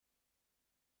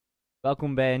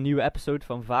Welkom bij een nieuwe episode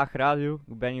van Vaag Radio.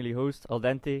 Ik ben jullie host,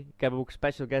 Dente. Ik heb ook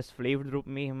special guest Flavour Drop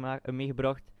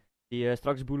meegebracht, die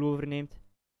straks de boel overneemt.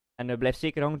 En blijf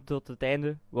zeker hangen tot het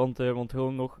einde, want we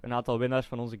onthullen nog een aantal winnaars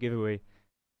van onze giveaway.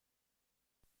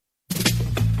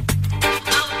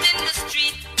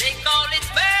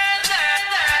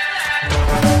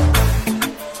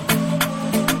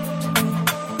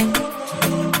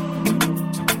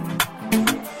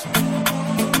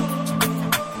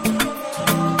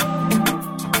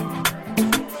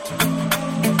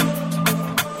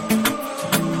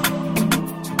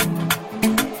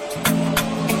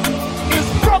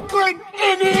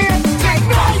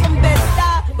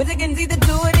 But they can either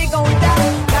do it, they gon'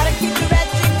 die. Gotta keep the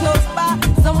ratchet close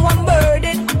by. Someone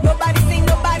murdered. Nobody seen,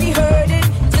 nobody heard it.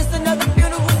 Just another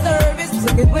funeral service.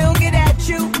 Tickets will get at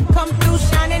you. Come through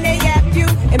shining, they at you.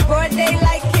 In broad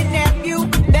daylight, kidnap you.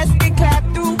 Best get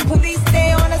clapped through. Police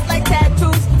stay on us like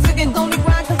tattoos. Tickets only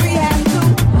grind cause we have to.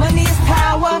 Money is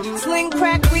power. Sling,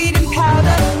 crack, weed, and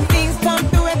powder. Things come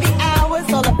through every hour.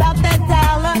 It's all about that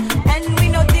dollar. And we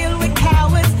no deal with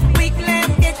cowards. Weak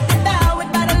lambs get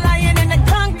devoured by the lion in the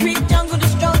concrete jungle. The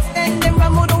strong stand and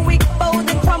rumble. The weak fold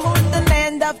and crumble in the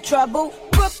land of trouble.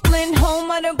 Brooklyn, home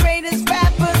of the greatest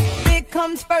rappers. Big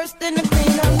comes first and the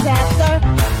green comes after.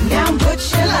 Now put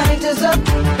your lighters up.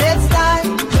 Let's start.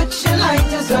 Put your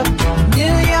lighters up.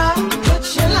 New York, put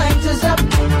your lighters up.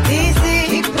 DC,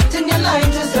 keep putting your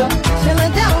lighters up.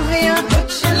 Philadelphia, put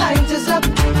your lighters up.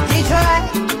 Detroit,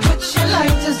 put your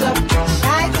lighters up.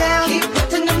 Chi-town, keep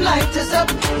putting them lighters up.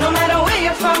 No matter where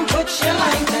you're from, put your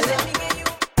lighters up.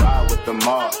 Ride with the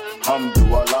mob,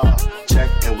 alhamdulillah. Check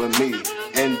in with me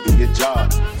and do your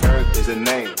job. Ferg is the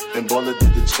name, and Bullet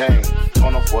did the chain.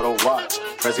 Turn off for the watch,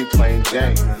 Prezi plain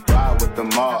Jane. Ride with the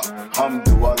mob,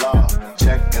 alhamdulillah.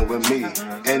 Check in with me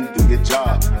and do your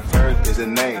job. Ferg is the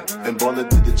name, and Bullet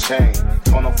did the chain.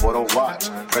 Turn off for the watch,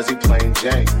 Prezi plain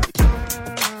Jane.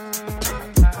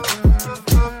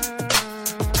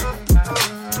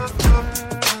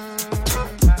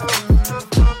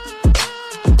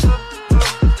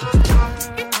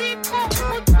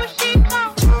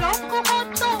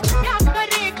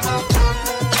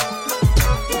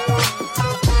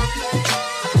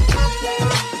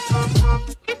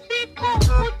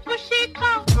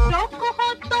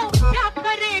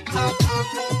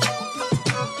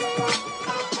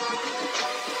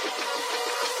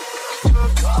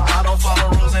 I don't follow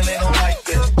rules and they don't like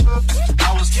that.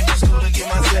 I was skipping school to get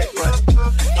my set right.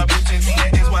 My bitch is here,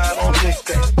 that's why I don't fix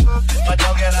that. My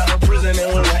dog got out of prison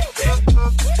and went like that.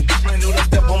 Brand new to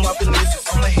step on my business.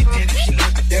 I'ma hit that if she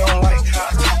look, they don't like how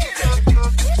I talk that.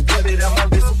 Cut it out my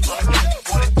wrist,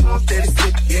 42 and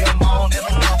 36, yeah, I'm on and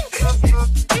I'm off that.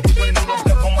 Brand new to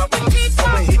step on my business.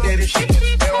 I'ma hit that if she look,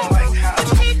 they don't like how I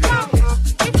talk that.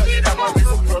 Cut it out my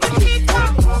wrist, 42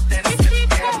 and 36,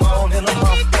 yeah, I'm on and I'm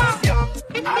off that.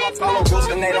 I don't follow rules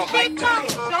and they don't like that.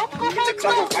 It's a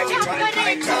couple fight, we run it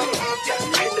like that.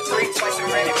 Hit the three twice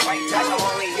and ran it right back. I'm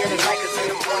only here tonight cause in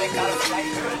the morning got a flight.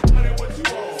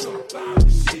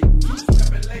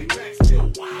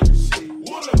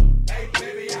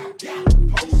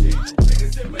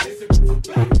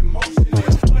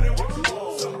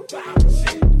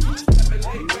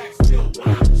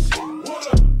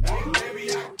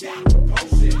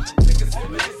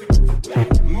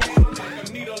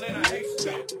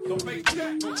 So face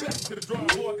that, go back to the drawing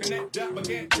board, connect that, but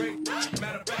can't break.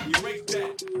 Matter of fact, erase that.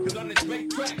 Cause on this fake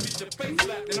track, get your face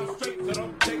slapped, and I'm straight, so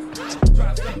don't take that.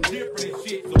 Try something different and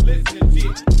shit, so listen and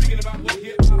shit. Thinking about what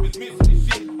hip hop is missing and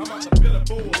shit. I'm out the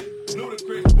billboard.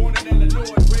 Ludacris, born in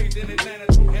Illinois, raised in Atlanta,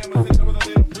 two hammers, and with a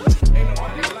little fruit. Ain't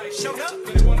nobody like showed up,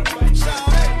 so they wanna fight. Shout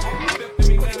out, step to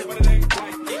me now, but it ain't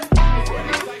right.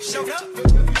 Showed up,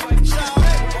 shout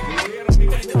out.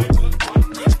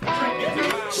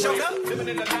 Showed up, living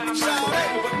in the line, shout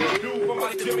out. What they do for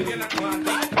my Jimmy and I grind.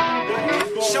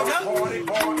 Showed up, shout out. What you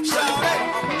want?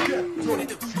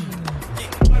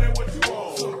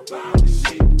 So about the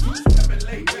shit. Stepping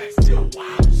late back, still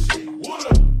wild as shit. What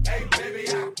up? Hey baby,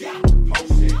 I got the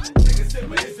potion. Nigga sit,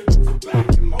 but it's a back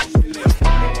emotion.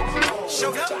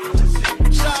 Showed up,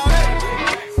 shout out.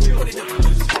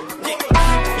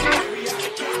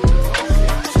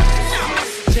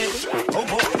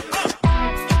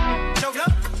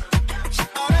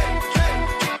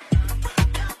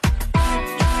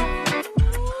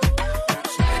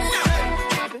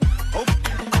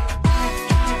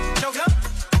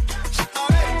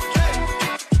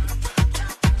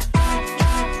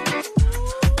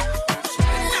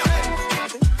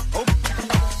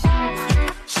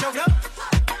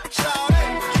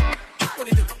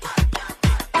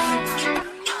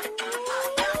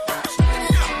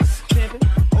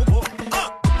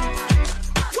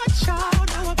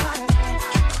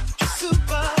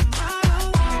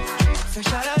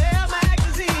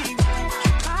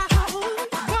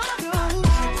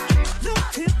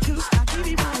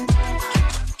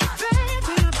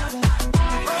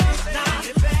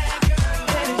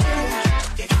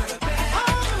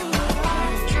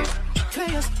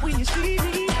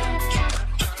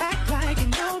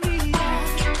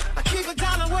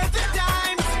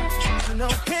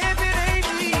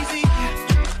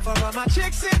 My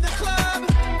chicks in the club,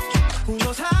 who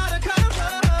knows how to cut a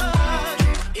rug?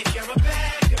 If you're a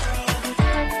bad girl,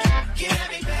 give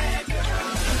me bad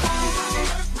girl.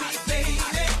 My baby,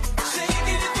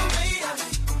 shaking it for me.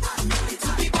 It's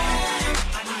to be bad.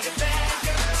 I need a bad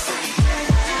girl.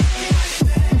 Give me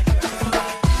bad girl.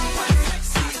 My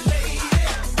sexy lady,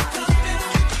 come in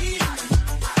with me.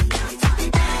 It's to be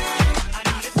bad. I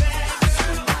need a bad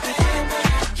girl.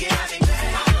 Give me bad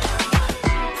girl.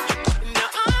 Now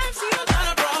I've seen a lot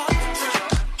of broads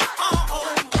all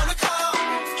on the club.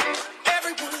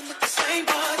 Everyone look the same,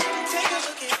 but take a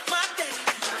look at my day.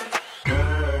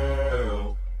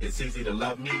 Girl, it's easy to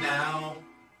love me now.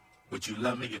 Would you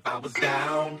love me if I was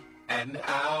down and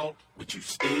out? Would you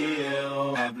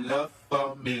still have love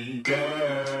for me?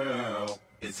 Girl,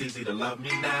 it's easy to love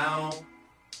me now.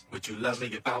 Would you love me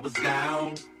if I was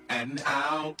down and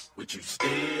out? Would you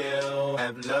still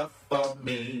have love for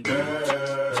me?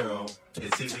 Girl,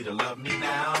 it's easy to love me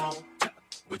now.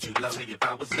 Would you love me if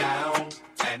I was down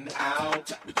and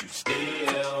out? Would you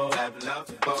still have love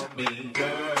for me?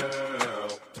 Girl,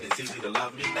 it's easy to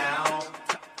love me now.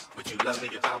 Would you love me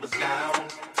if I was down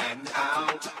and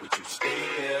out? Would you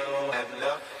still have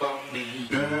love for me?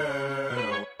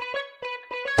 Girl.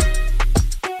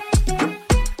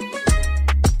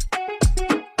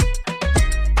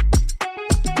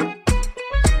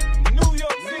 New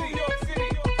York City, New York City.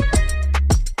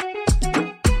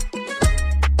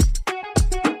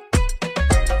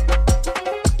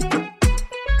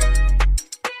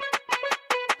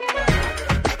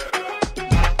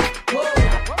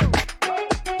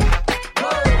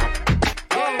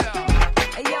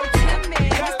 Hey, yo, Tim, man,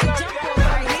 that's the jump off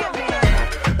right here, man.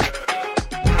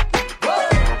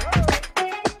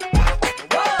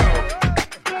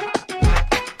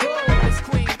 It's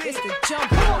Queen, it's the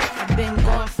jump off. I've been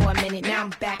gone for a minute, now I'm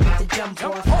back with the jump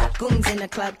off. Goons in the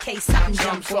club, case something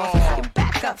jump off. You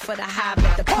back up for the high,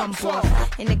 let the pump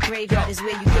off. In the graveyard is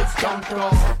where you get dumped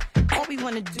off. All we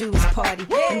wanna do is party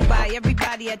and buy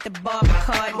everybody at the bar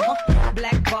Bacardi.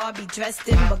 Black Barbie dressed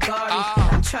in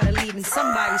Bulgari. I'm trying to leave in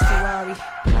somebody's Ferrari.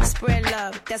 Spread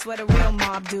love, that's what a real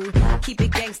mob do. Keep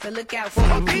it gangster, look out for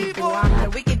your people. I'm the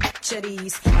wicked bitch of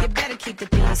these. You better keep the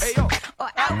peace, or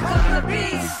out come the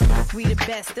beast. We the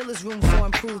best, still is room for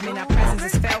improvement. Our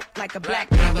presence is felt like a black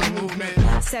panther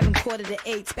movement. 7 quarter to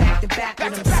 8, back to back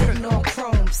with them sitting on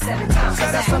chrome 7 times a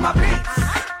That's on my second. beats.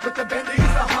 With the Bentleys,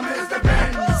 the Hummers, the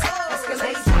Benz.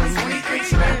 Escalade 23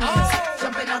 trims.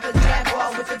 Jumping out the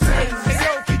Jaguar with the Timbs.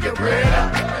 Keep your bread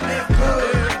up and live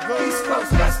good. East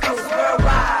Coast, West Coast,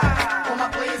 worldwide. All my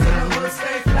players in the hood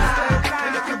stay fly.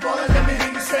 And if you're ballin', let me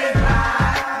hear you say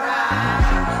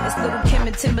ride. It's Little Kim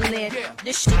and Timberland.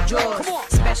 This shit yours.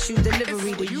 Special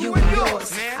delivery to you and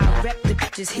yours. I rep the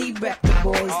bitches, he rep the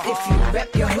boys. If you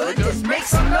rep your hood, then make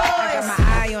some noise. I got my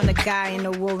eye on the guy in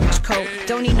the orange coat.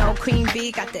 Don't need no Queen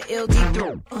Bee, got the ill deep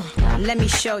throat. Let me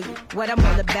show you what I'm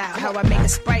all about. How I make a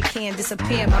Sprite can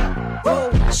disappear.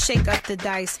 Shake up the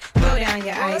dice, throw down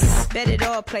your ice. Bet it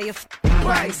all, play a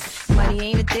price. Money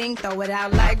ain't a thing, throw it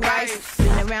out like rice.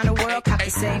 Been around the world, cop the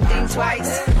same thing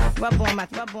twice. Rub on my,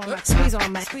 squeeze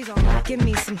on my. Give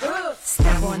me some,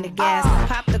 step on the gas.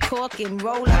 Pop the cork and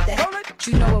roll up that.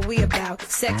 You know what we about.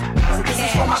 Sex is a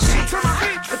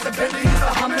cash. With the Bentleys,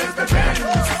 the Hummers, the Benz.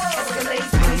 Escalade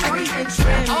 23 inch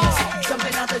rims.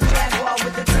 Jumping out the Jaguar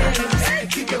with the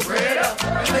Timbs. Keep your bread up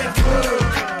and live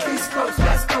good. East Coast,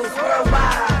 West Coast,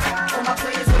 worldwide. All my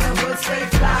players in the hood stay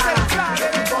fly.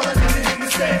 If you ballin', let me hear you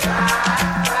say ride.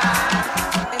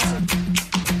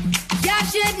 Y'all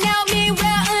should know me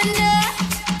well enough.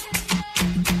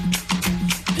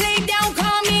 Please don't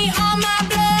call me on my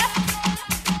blood.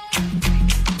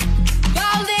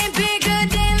 Ballin' bigger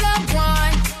than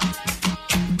LeBron.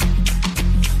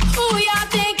 Who y'all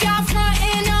think y'all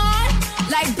frontin' on?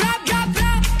 Like blah, blah,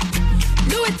 blah.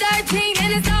 Louis 13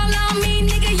 and it's all on me,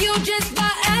 nigga, you just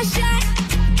bought a shot.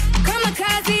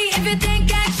 Kamikaze, if you think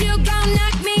that you gon'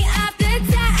 knock me off the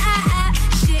top.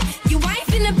 Shit, you wife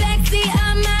in the backseat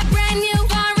of my brand new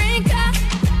foreign car.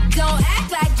 Don't act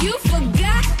like you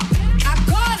forgot. I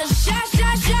called a shot.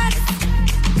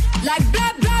 Like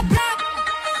blah, blah, blah.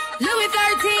 Louis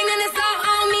 13 and it's all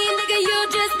on me, nigga, you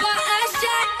just bought a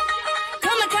shot.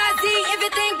 Kamikaze, if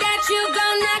you think that you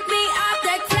gon' knock me off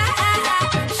the top.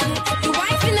 Shit, your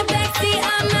wife in the backseat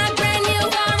of my brand new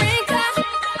foreign car.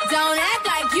 Don't act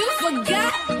like you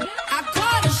forgot. I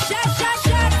called a shot.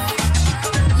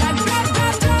 Like blah,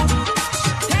 blah, blah.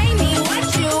 Pay me what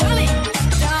you want it.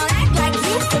 Don't act like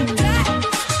you forgot.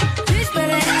 Bitch,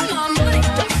 better have my money.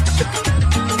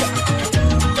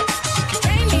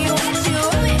 Pay me what you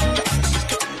want it.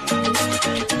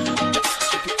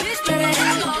 Bitch, better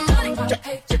have my money.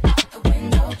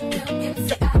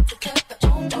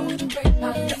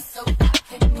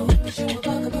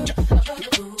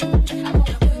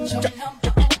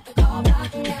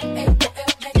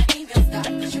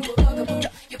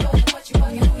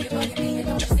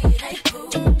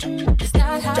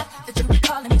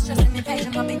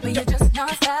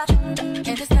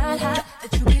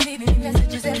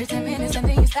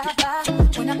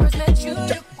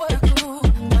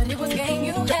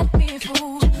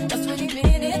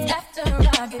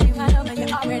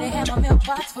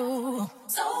 what's fool.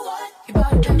 So what? You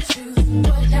bought a pair of shoes,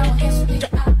 but now I guess you think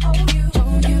I owe you.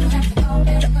 Don't you have to call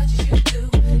as much as you do.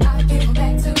 I give them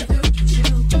back to the dude you.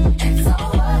 And so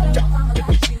what? I'm mama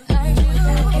like you, like you.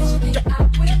 Now I guess you think I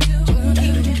will do.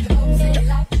 Even if the folks say they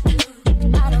like you do.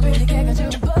 I don't really care 'cause you're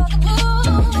a bugaboo.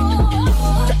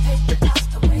 I take the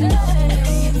dust away.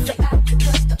 Say I could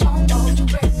touch the almost to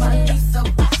break my knees so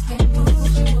I can move.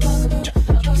 You a bugaboo,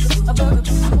 a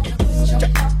bugaboo, a bugaboo. I'm gonna put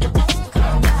your up on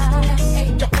call. Hey,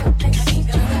 don't think I ain't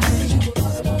gonna lie. You a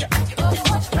bugaboo, you bugaboo.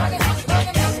 What you rockin', what you rockin', baby,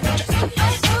 baby, baby, baby.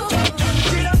 Get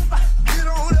up, get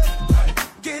on up,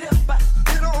 get up,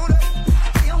 get on up,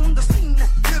 get on the scene,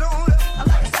 get on up, I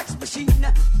like a sex machine,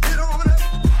 get on up,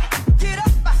 get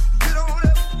up, get on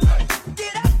up,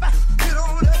 get up, get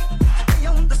on up, get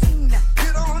on the scene,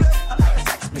 get on up, I like a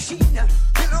sex machine,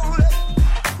 get on up,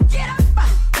 get up,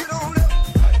 get on up,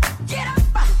 get up,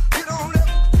 get on up,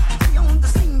 get on the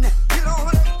scene, get on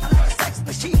up, I like a sex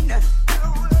machine, get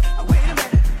on up. Wait a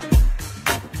minute.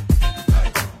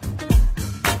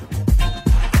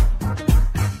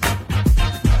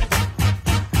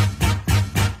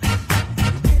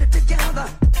 Get it together,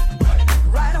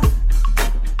 right on.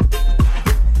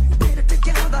 Get it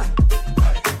together,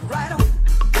 right on.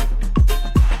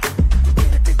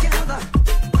 Get it together,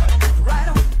 right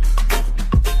on.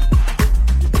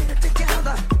 Get it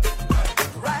together,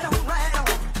 right on, right on.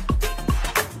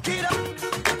 Get up.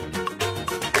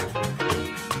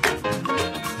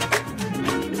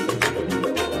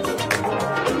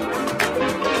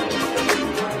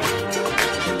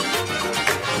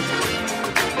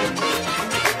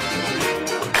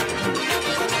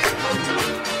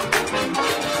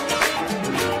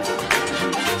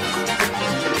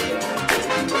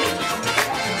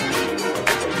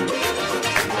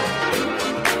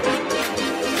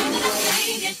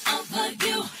 Can't get over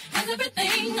you, 'cause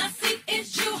everything I see is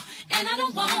you, and I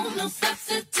don't want no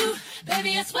substitute.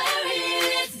 Baby, I swear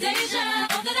it's deja.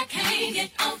 Oh, that I can't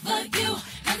get over you,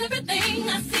 'cause everything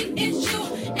I see is you,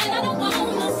 and I don't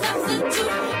want no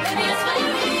substitute. Baby, I swear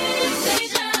it's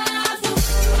deja vu.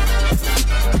 Baby, I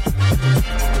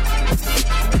swear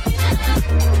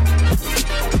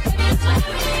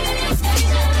it's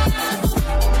deja vu.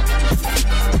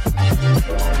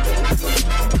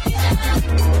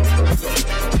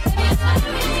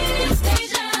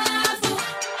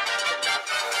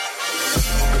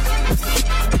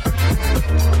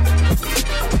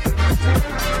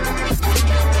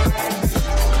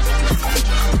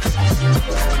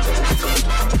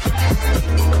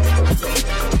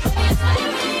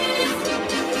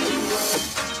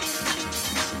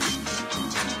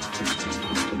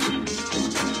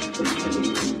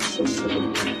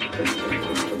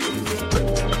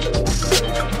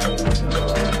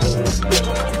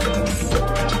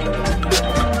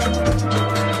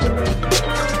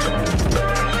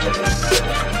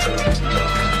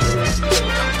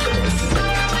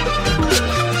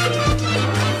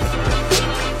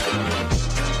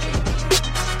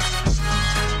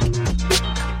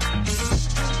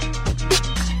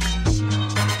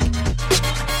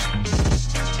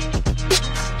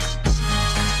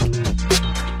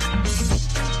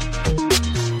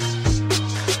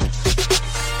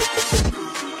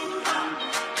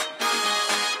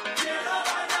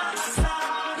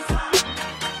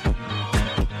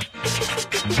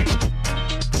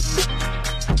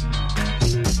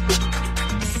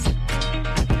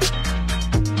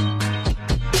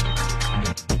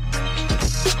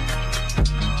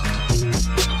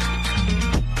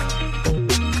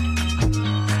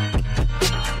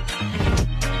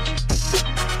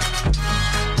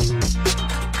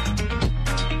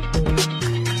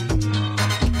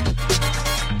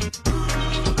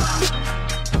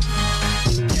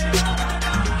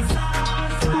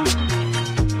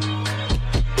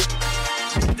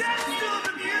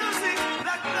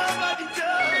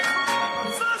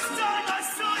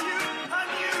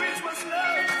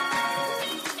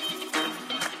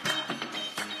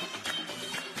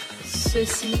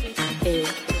 Ceci est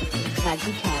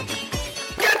radical.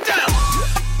 Get down!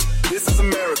 This is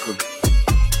America.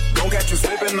 Don't catch you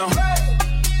slipping now.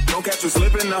 Don't catch you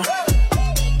slipping now.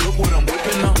 Look what I'm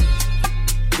whipping now.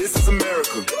 This is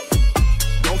America.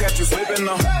 Don't catch you slipping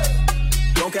now.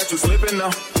 Don't catch you slipping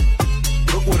now.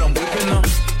 Look what I'm whipping now.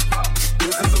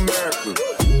 This is America.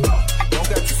 Don't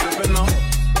catch you slipping now.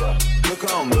 Look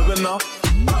how I'm living now.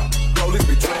 Police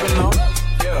be tripping now.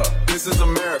 Yeah, this is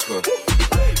America.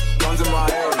 Guns in my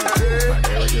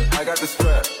area. I got the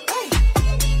strap.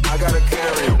 I gotta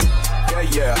carry 'em.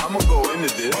 Yeah, I'ma go into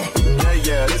this.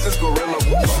 Yeah, this is gorilla.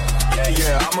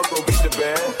 Yeah, I'ma go beat the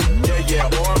bad. Yeah,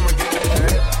 or I'ma get the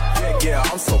bad.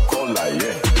 Yeah, I'm so cold like,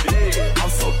 yeah. I'm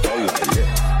so dull like, yeah.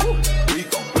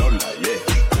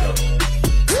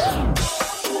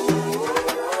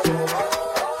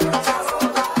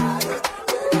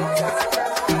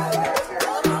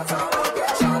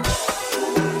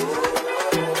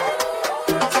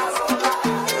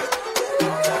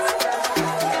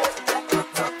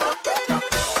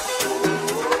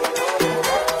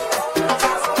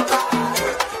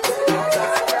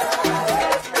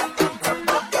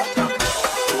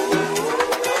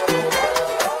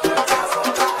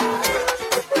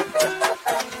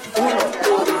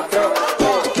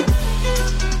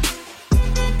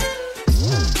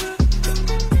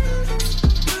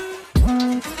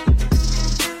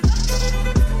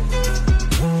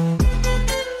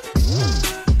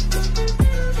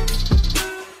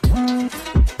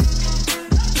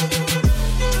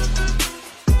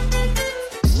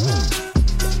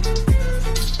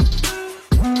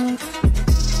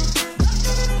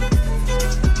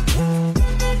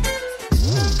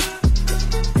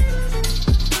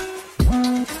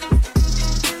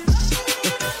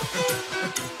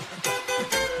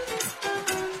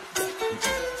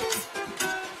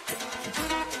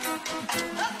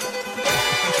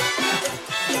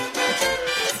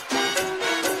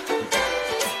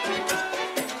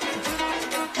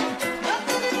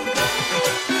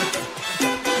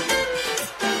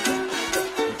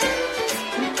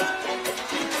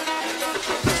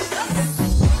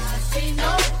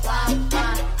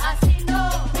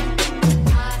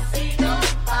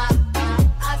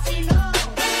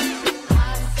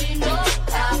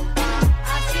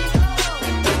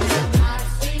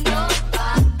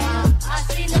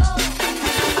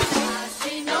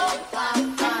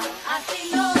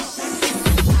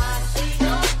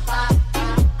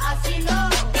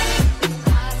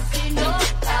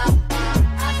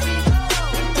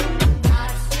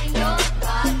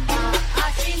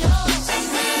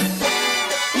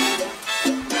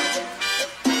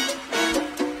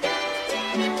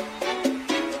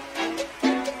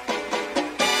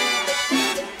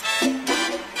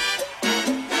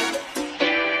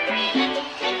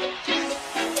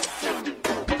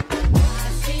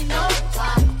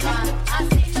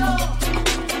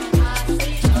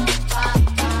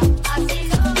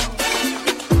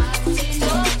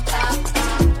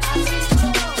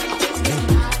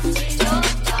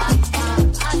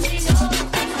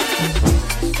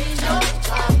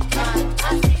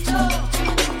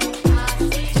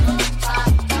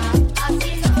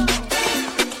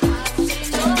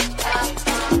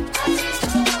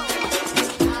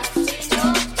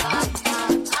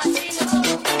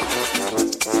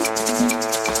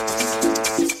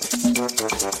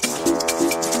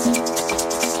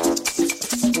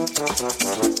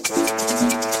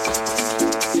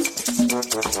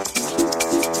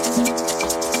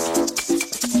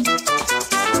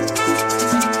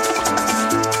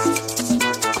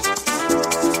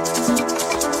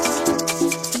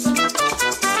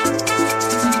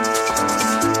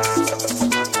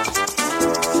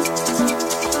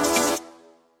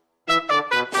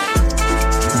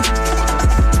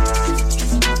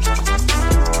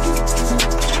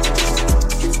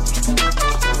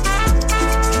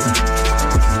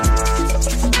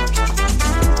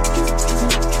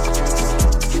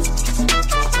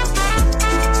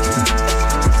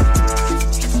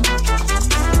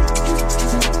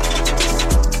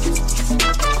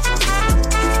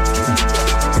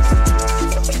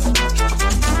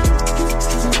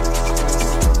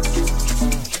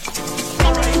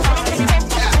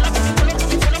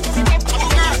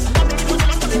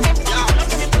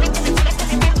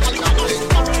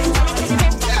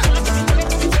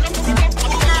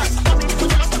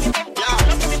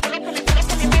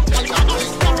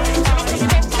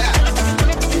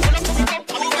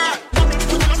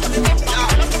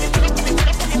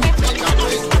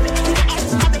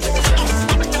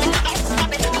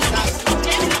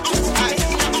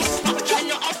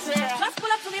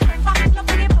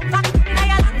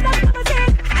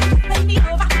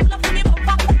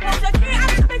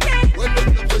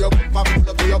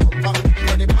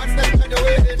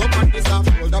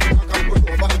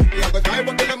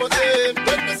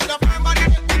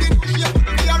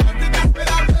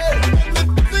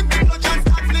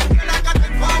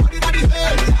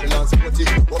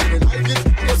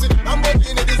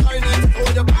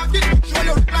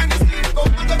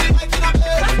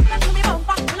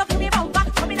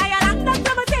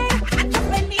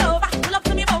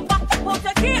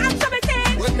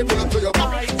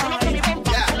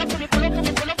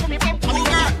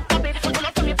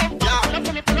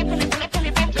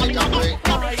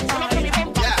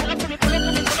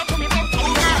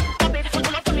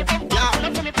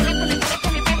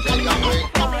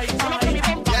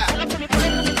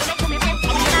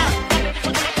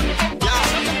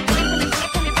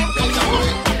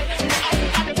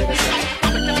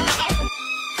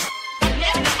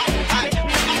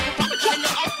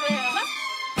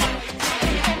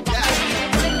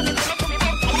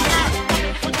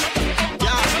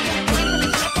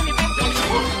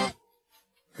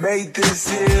 made this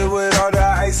here with all the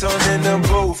ice on in the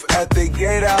booth. At the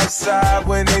gate outside,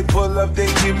 when they pull up,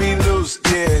 they give me loose.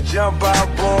 Yeah, jump out,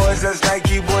 boys, that's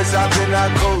Nike boys out in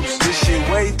our coast. This shit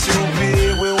way too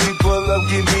big, when we pull up,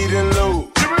 give me the loot.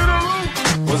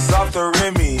 Was off the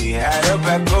Remy, had up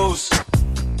at Post.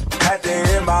 Had to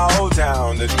hit my old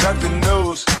town to duck the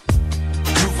news.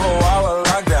 2-4-hour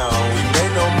lockdown, we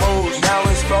made no moves. Now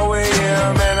it's 4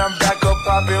 a.m. and I'm back up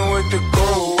popping with the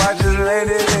groove. I just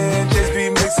landed in, just be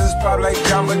mixes pop like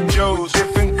Jamba Joe's.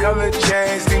 Different color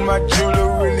chains, think my jeweler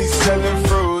really selling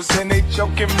fruits. And they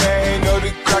choking, man, know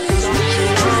the crackers with you.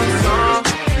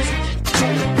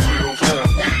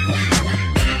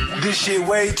 This shit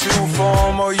way too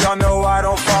formal, y'all know I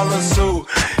don't follow suit.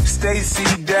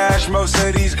 Stacy Dash, most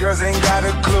of these girls ain't got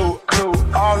a clue.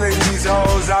 All of these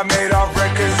hoes I made off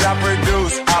records I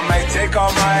produce. I might take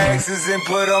all my exes and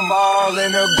put them all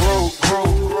in a group.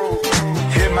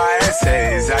 Hit my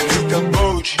essays, I need the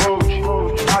booch.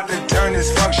 About to turn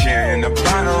this function to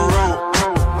Bonnaroo.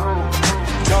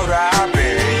 Told her hop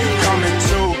in, you coming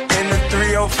too. In the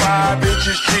 305,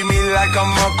 bitches treat me like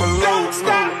I'm Uncle Luke.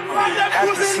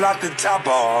 Have to slot the top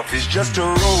off, it's just a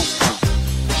roof.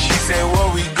 She said,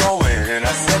 where we going? And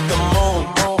I said the moon.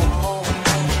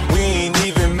 We ain't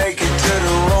even make it to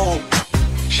the room.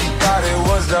 She thought it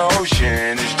was the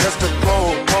ocean, it's just a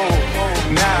boat.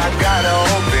 Now I gotta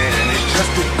open, it's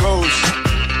just a ghost.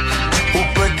 Who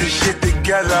put this shit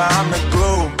together? I'm the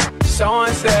glue.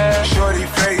 Someone said, shorty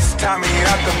face, Tommy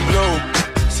out the blue.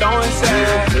 Someone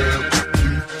said,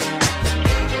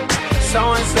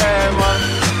 someone said, man.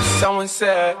 Someone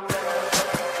said,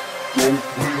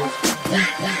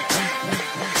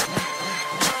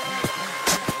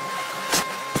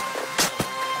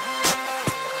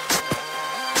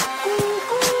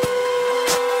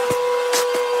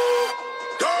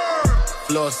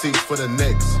 floor seats for the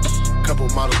Knicks. Couple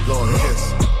models blowing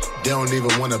kiss. They don't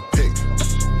even wanna pick.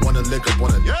 Wanna lick up,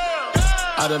 wanna.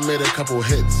 I done made a couple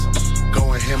hits.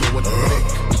 Going hammer with a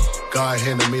pick. God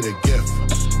handed me the gift.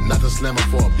 Not the slammer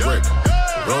for a brick.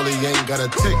 Rolly ain't got a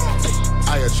tick.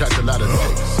 I attract a lot of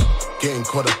dicks. Getting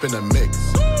caught up in the mix.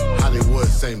 Hollywood,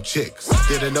 same chicks.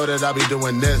 Didn't know that I be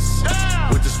doing this.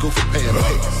 With the school for paying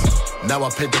pics. Now I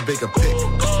paint the bigger pic.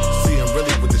 See him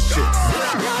really with the shit.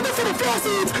 Now all the pretty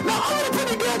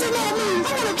girls they love me.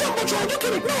 I wanna jump on track, you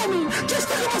can ignore me. Just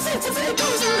think of myself if it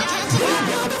goes in.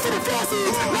 Now for the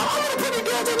faces. Now all the pretty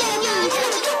girls they love me. I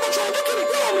wanna jump on track, you can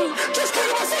ignore me. Just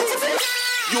think of myself if it.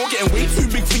 You're getting way too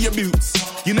big for your boots.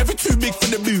 You're never too big for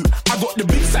the boot. I got the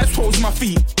big size toes on my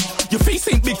feet. Your face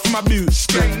ain't big for my boots.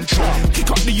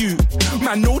 Kick up the you.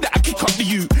 Man, know that I kick up the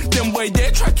you. Them boy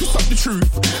there try to suck the truth.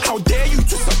 How dare you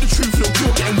to suck the truth? Look,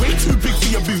 you're getting way too big for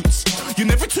your boots. You're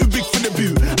never too big for the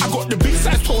boot. I got the big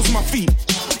size toes on my feet.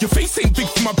 Your face ain't big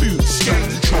for my boots.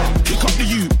 Kick up the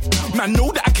you. Man,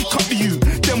 know that I kick up the you.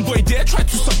 Them boy there try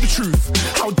to suck the truth.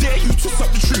 How dare you to suck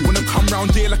the truth? When I come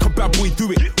round there like a bad boy,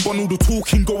 do it. Want all the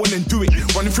talking, go on and do it.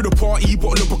 Running through the party,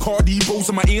 bottle of Bacardi, rolls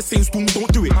in my ear saying spoon,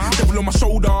 don't do it. Devil on my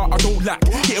shoulder, I don't lack.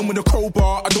 Hit him with a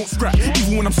crowbar, I don't scrap.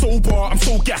 Even when I'm sober, I'm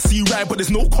so gassy, right? But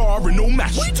there's no car and no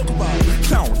match. What you talking about?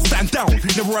 Clown, stand down.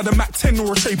 Never had a Mac 10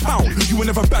 or a Shay Pound. You were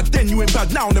never bad then, you ain't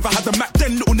bad now. Never had a Mac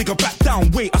then, little nigga back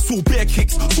down. Wait, I saw bare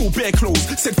kicks, saw bare clothes.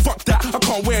 Said fuck that, I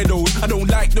can't wear those. I don't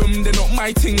like them, they're not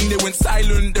my thing. They went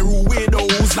silent, they're all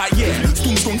weirdos. Like yeah,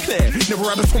 Storm's gone clear. Never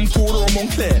had a Tom Ford or a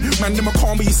Montclair. Man, them a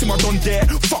calm, but you see my done there.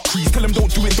 Fuck trees, tell them don't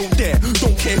do it, don't dare.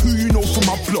 Don't care who you know from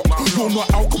my block. You're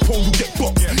not Al Capone, you get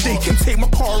boxed. They can take my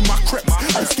car and my creps.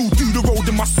 I still do the road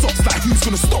in my socks. Like who's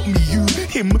gonna stop me? You,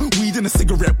 him, weed and a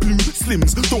cigarette, blue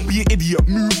slims. Don't be an idiot,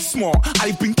 move smart.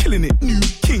 I've been killing it, new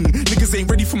king. Niggas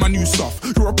ain't ready for my new stuff.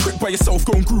 You're a prick by yourself,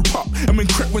 go and group up. And when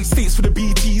Crep went states for the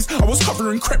BTs, I was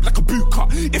covering Crep like a boot cut.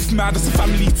 If mad, it's a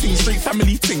family thing, straight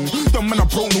family thing. Dumb man, I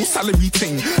broke no salary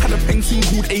thing. Had a painting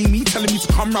called Amy telling me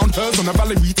to come round hers on a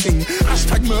Valerie thing.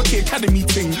 Hashtag Murky Academy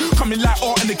thing. Coming like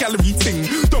art in the gallery thing.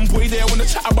 Dumb boy there wanna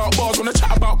chat about bars, wanna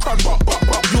chat about crud, but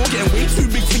you're getting way too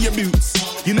big for your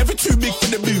boots. You're never too big for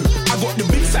the boot. I got the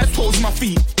big size toes on my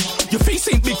feet. Your face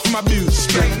ain't big for my boots.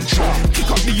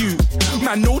 Kick up the you.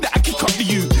 Man, know that I kick up the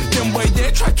you. Them boy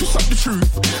there try to suck the truth.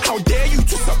 How dare you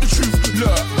to suck the truth?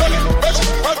 Look.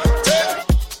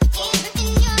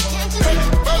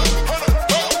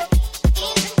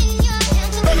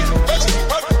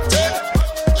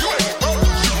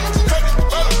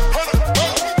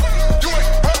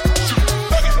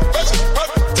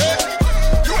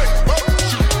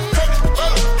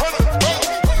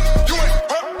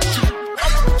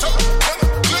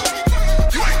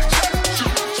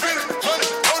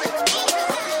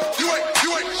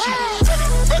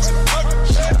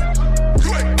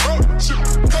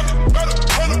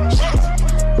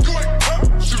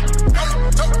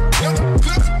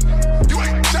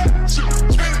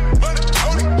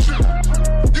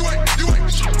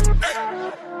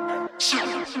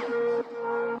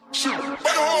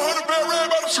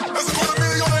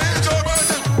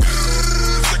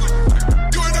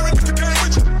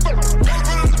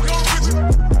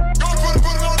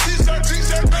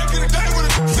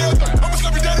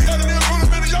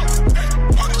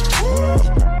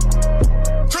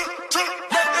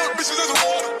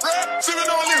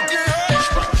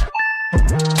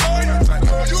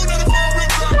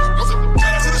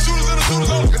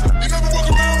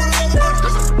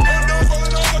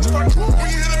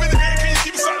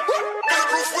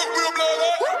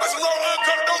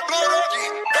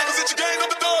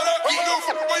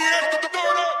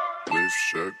 Live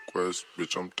Shack West,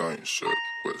 bitch, I'm dying Shack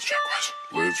West.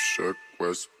 Live Shack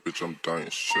West, bitch, I'm dying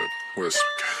Shack West.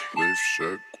 Live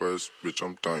Shack West, bitch,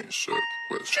 I'm dying Shack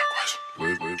West.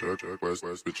 Live Shack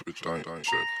West, bitch, dying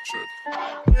Shack.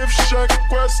 Live Shack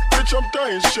West, bitch, I'm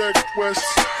dying Shack West.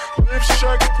 Live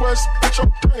Shack West, bitch,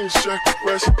 I'm dying Shack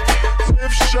West.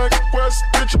 Live Shack West,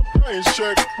 bitch, I'm dying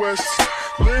Shack West.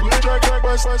 Live Shack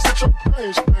West, bitch, I'm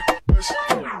dying Shack West.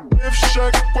 Live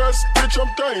Shack West, bitch, I'm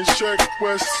dying Shack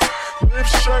West. Live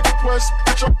Shack West,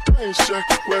 bitch, I'm dying Shack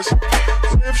West.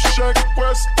 Live Shack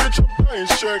West, bitch, I'm dying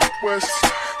Shack West.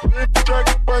 Live Shack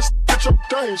West, bitch, I'm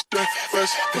dying Shack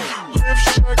West. Live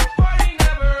Shack, party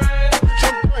never ends. Bitch,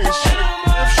 I'm dying Shack.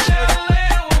 Live Shack,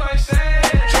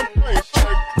 bitch, I'm dying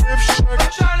Shack. Live Shack, I'm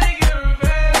tryna get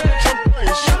revenge. Bitch, I'm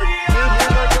dying Shack. Live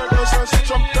Shack West,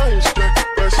 bitch, I'm dying Shack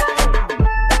West.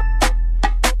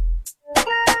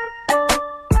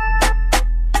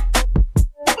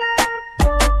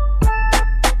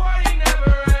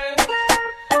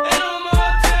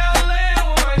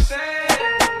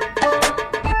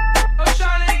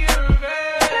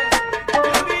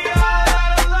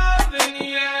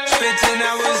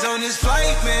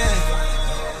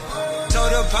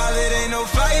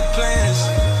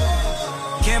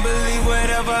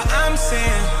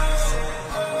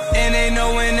 And they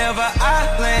know whenever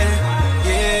I land,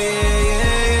 yeah, yeah, yeah,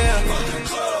 yeah. Fuck the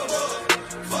club up,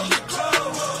 fuck the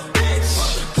club up, bitch.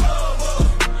 Fuck the club up,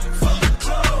 fuck the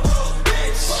club up,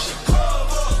 bitch. Fuck the club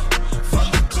up, fuck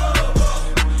the club up,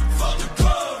 fuck the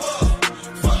club up,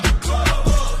 fuck the club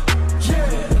up,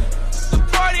 yeah. The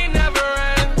party never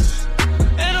ends.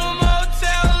 In a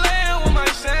motel laying with my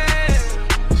sands,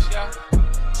 yeah.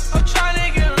 I'm trying to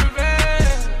get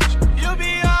revenge. You'll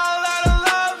be all out of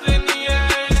love in the end.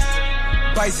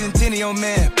 Bicentennial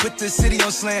man, put the city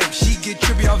on slam. She get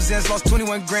trippy off Zans, lost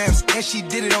 21 grams, and she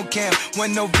did it on cam.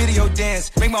 Wasn't no video dance,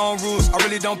 make my own rules. I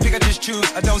really don't pick, I just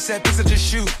choose. I don't set picks, I just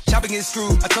shoot. Chopping is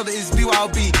screwed. I told her it's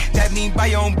BYOB. That mean buy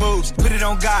your own boobs. Put it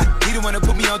on God, he the one to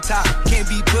put me on top. Can't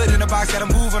be put in a box, gotta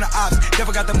move on the ops.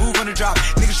 Never got the move on the drop.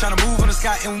 Niggas tryna move on the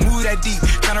sky and move that deep.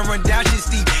 Tryna run down shit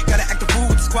steep. Gotta act the fool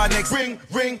with the squad next. Ring,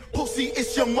 ring, pussy,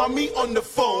 it's your mommy on the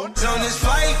phone. On this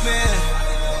flight, man.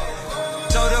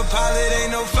 Told the pilot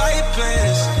ain't no flight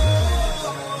plans.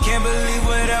 Can't believe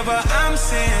whatever I'm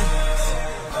saying.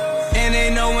 And they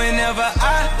know whenever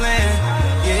I land.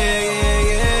 Yeah, yeah,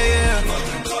 yeah, yeah. Fuck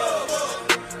the club up,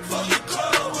 fuck the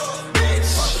club up, bitch.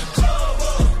 Fuck the club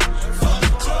up, fuck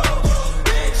the club up,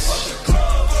 bitch. Fuck the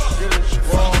club up,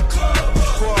 fuck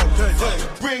the club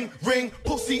up. Ring, ring,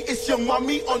 pussy, it's your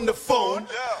mommy on the phone.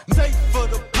 Safe for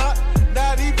the pot,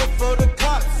 not even for the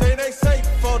cops. Say they safe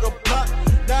for the plot,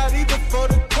 not even for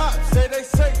the cops. Say they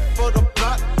safe for the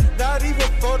plot, not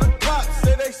even for the cops.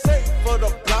 Say they safe for the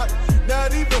plot,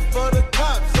 not even for the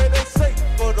cops. Say they safe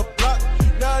for the plot,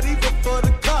 not even for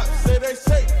the cops. Say they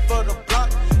safe for the plot,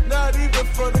 not even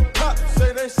for the cops.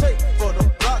 Say they safe for the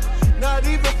plot, not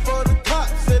even for the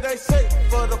cops. Say they safe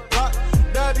for the plot,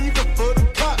 not even for the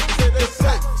cops. Say they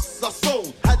safe. I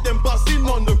sold, had them buzzing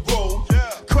on the road.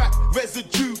 Crack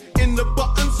residue in the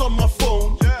buttons on my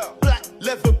phone. Black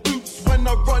leather boots when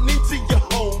I run into your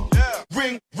home.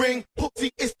 Ring, ring, pussy,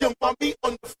 it's your mommy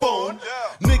on the phone.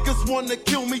 Niggas wanna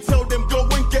kill me, tell them go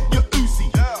and get your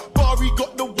Uzi. Barry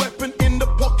got the weapon in the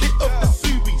pocket of the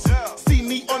Subies. See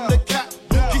me on the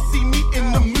catwalk, you see me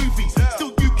in the movies.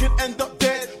 Still you can end up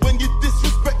dead when you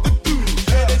disrespect the Goonies.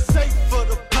 Say they safe for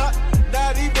the plot,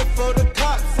 not even for the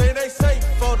cops. Say they safe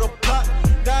for the plot,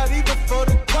 not even for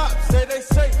the cops. Say they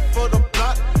safe for the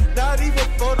plot, not even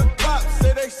for the cops.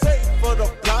 Say they safe for the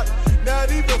plot,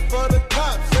 not even for the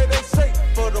cops. Say they safe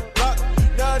for the plot,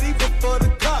 not even for the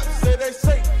cops. Say they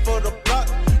safe for the plot,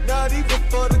 not even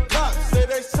for the cops. Say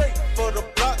they safe for the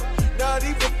plot, not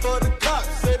even for the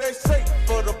cops. Say they safe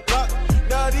for the plot,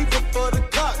 not even for the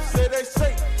cops. Say they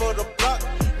safe for the plot,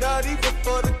 not even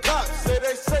for the cops. Say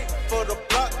they safe for the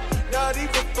plot, not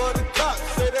even for the cops.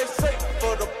 Say they safe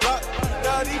for the plot,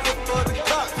 not even for the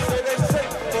cops. Say they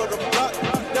safe for the plot,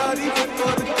 not even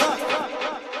for the cops.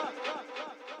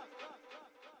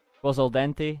 Ik was al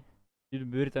Dente. Nu de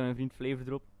beurt aan mijn vriend Flavour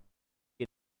Drop.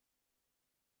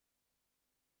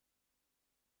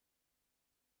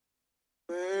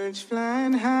 Birds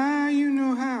flying high, you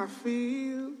know how I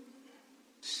feel.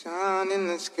 Sun in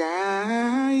the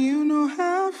sky, you know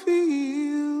how I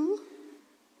feel.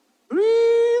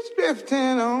 Breeze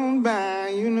drifting on by,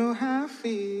 you know how I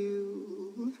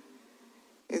feel.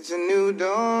 It's a new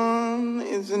dawn,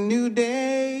 it's a new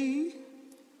day.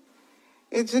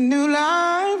 It's a new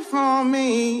life for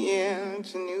me, yeah.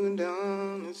 It's a new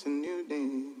dawn, it's a new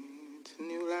day. It's a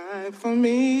new life for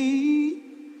me.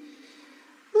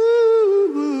 Ooh,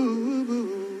 ooh, ooh.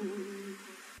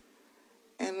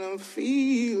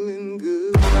 feeling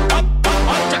good.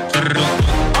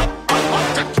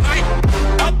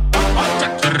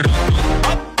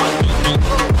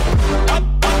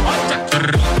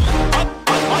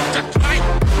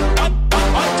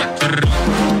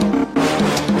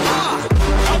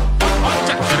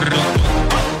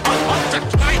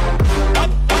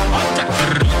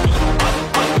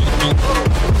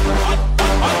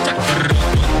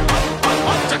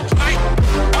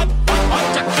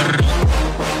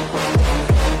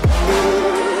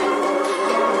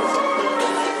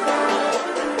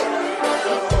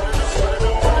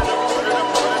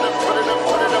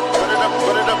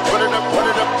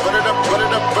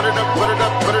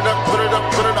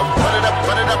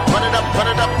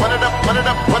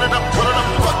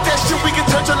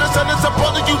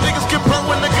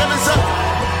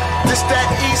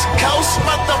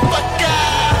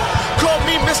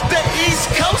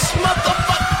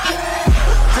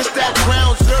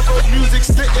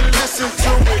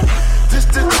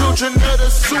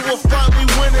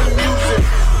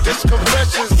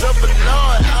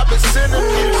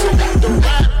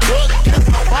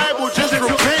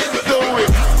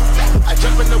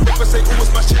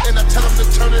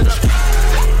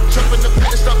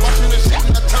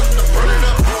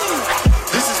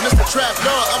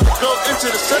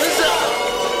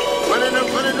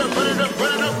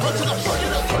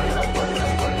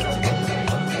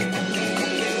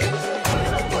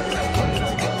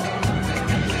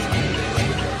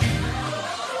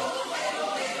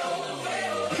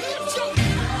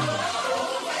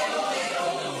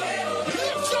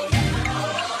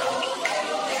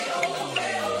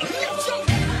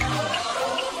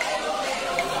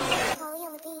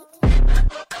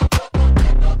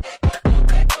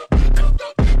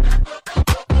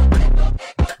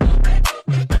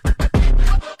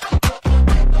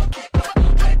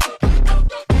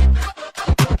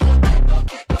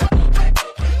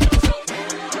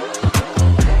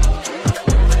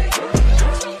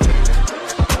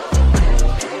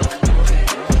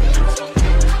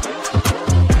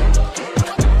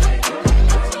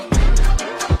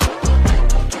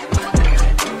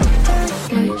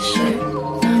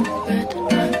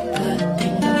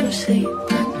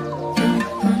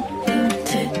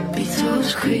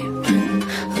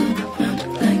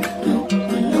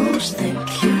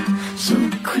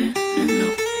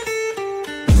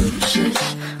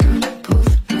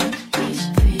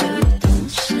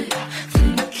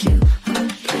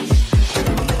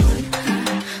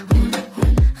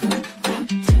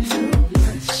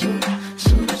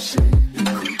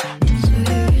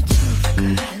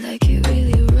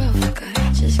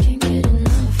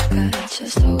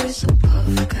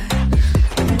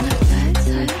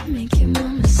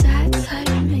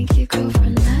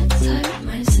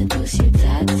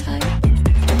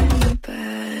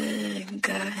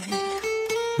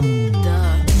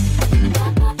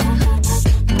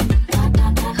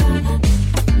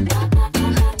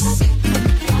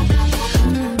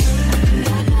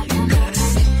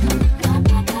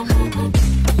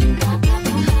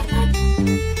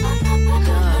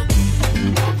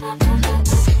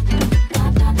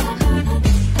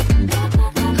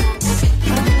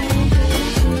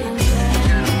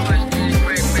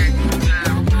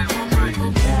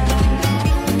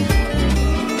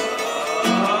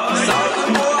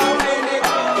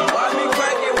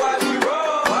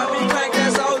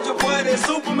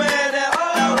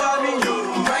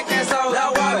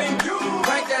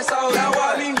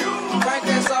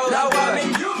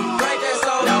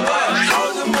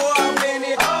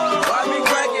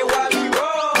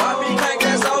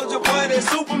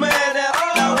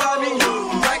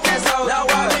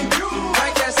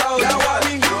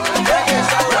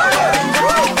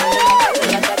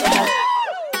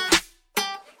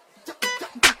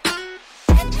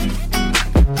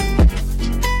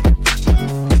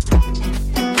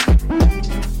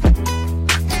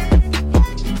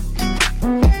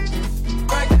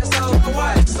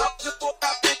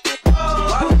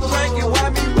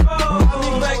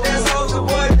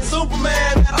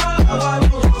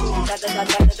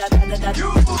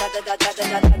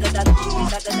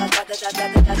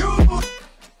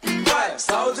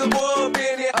 Soldier boy up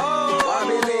in it. Why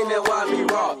me lean that, why me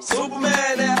rock?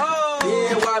 Superman that,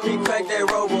 yeah, why me crank that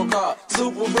Robocop?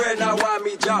 Super bread, now why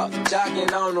me jock?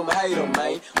 Jocking on them, hate them,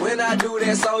 man. When I do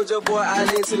that, soldier boy, I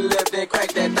lean to the left and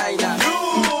crack that thing now.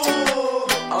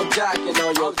 I'm jocking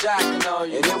on you, I'm jocking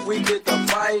on you. And if we get the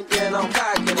fight, then I'm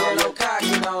cocking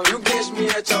on you. You catch me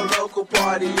at your local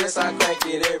party, yes, I crank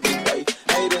it every day.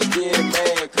 Haters get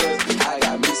mad, cause I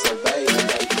got me some baby.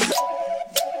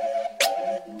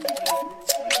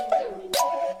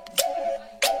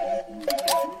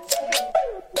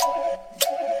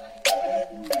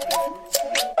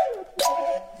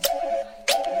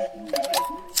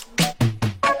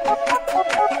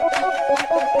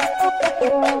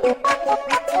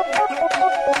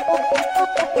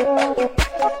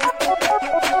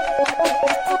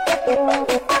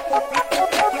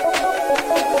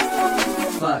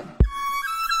 Fuck.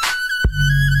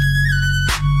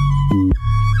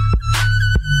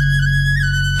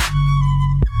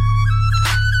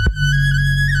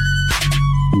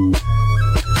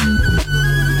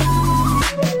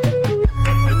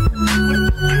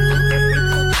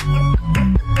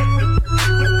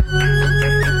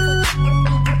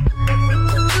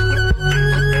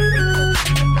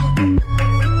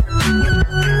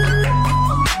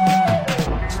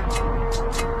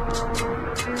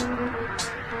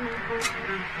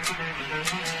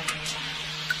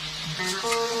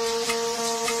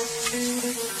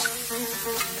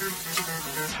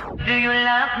 Do you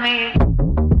love me?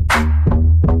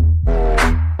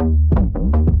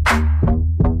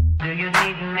 Do you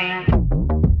need me?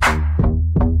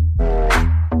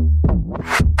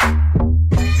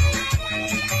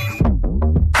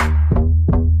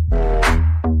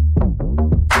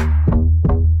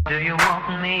 Do you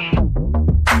want me?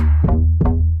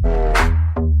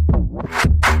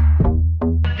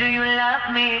 Do you love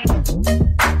me?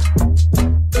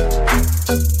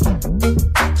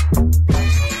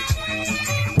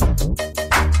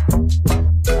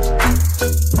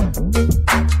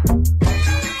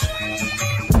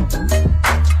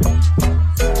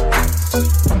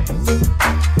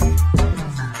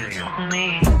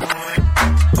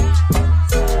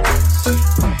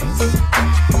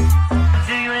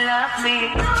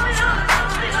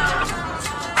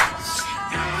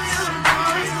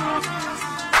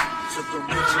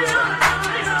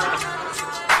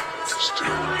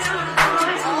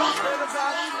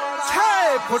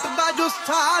 फुटदा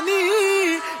जुस्तानी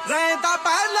रहंदा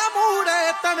पहला मूड़े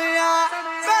तनिया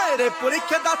मेरे पुरख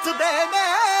दस दे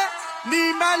नी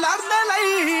मैं लड़ने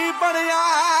लई बनिया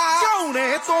क्यों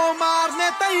तो मारने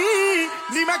तई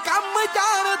नी मैं कम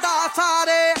जानदा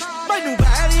सारे मैनू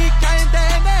बैरी कहंदे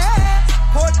ने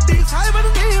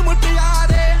 47 दी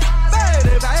मुटियारे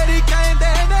मेरे बैरी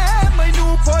कहंदे ने मैनू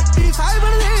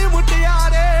 47 दी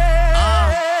मुटियारे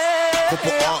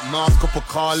Couple art mask, couple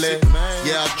Carly.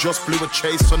 Yeah, I just blew a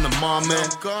chase on the mommy.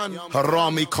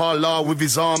 Harami Kala with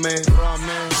his army.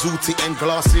 Zooty and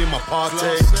Glassy in my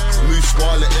party. Moose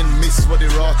Wallet and Miss what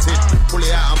they rotted. Pull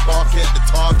it out and bark at the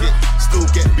target. Still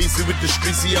get busy with the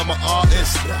streets, yeah, I'm an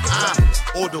artist.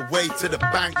 All the way to the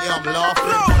bank, yeah, I'm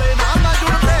laughing.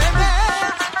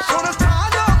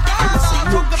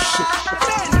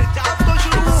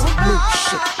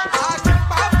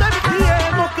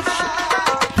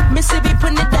 Mississippi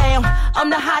putting it down, I'm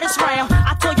the hottest round.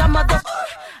 I told y'all mother,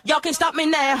 y'all can't stop me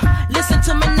now. Listen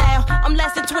to me now, I'm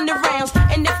lasting 20 rounds.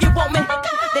 And if you want me,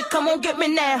 then come on get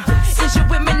me now. Is you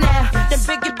with me now? Then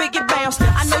biggie bounce.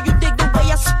 I know you dig the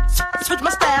way I switch my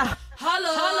style.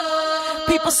 Holla, holla.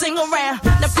 People sing around,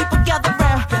 now people gather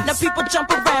round, now people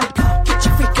jump around. Get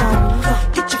your freak on,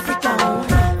 get your freak on,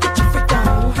 get your freak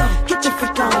on, get your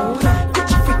freak on,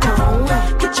 get your freak on,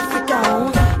 get your freak on.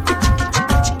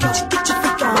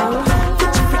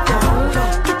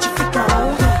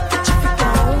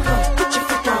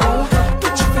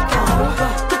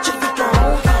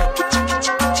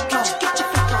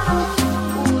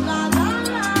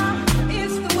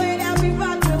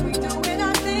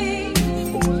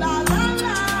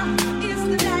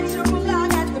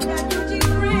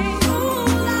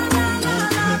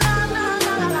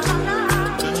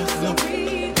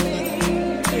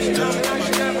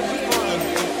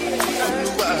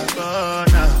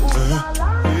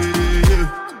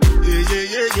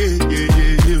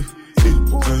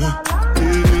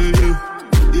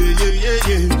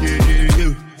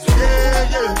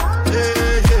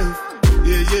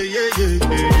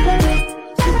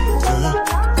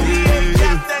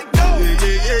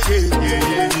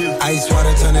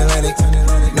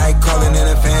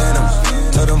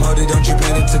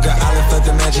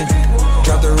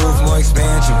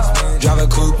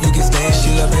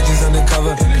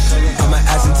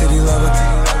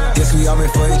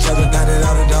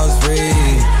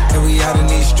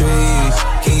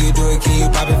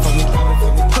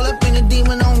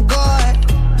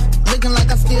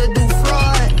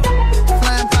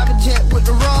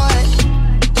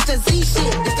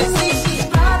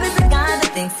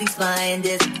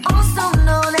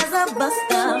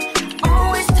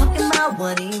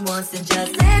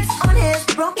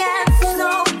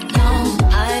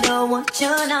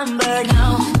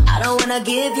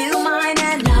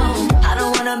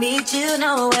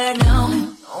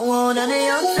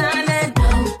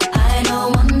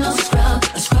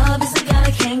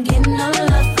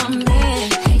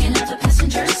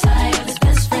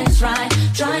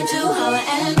 Trying to holler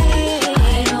at me.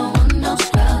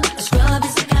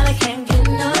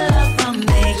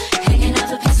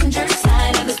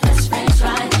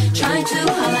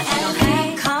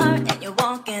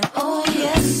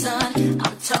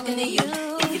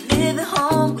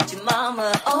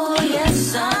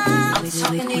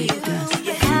 talking to you.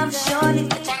 You have a shorty,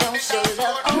 but you don't show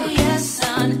love. Oh yes,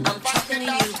 son, I'm talking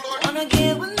to you. Wanna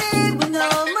get with me with no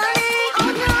money?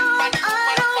 Oh no, I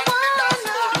don't wanna know.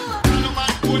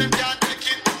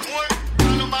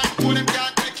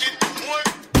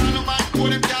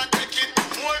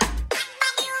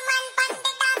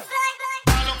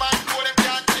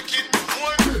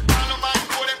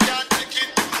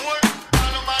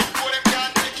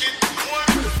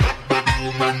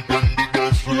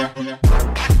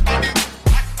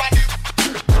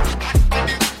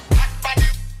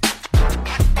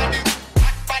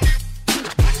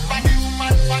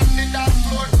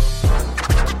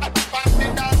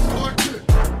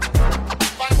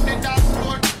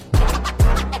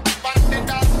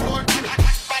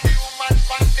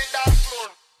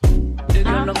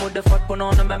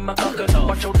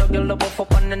 Watch out the girl above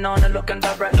up and on and looking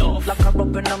direct. Lock her up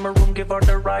in my room, give her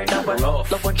the ride away.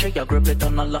 Love when she grip it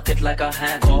and unlock it like a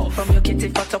hand. From your kitty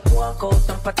fat up, walk out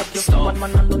and pat up your stuff. One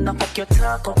man alone, knock up your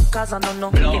talk up, cause I don't know.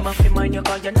 Him off your mind, you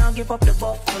call you now, give up the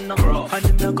buff. And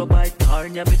him you go by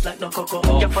turn, you bit like no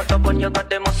cocoa. You fat up and you got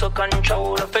the muscle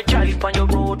control. If you drive on your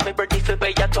road, maybe if you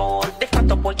pay your toll. They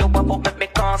fat up what you want, but make me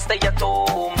can't stay at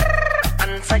home.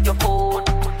 Answer your phone.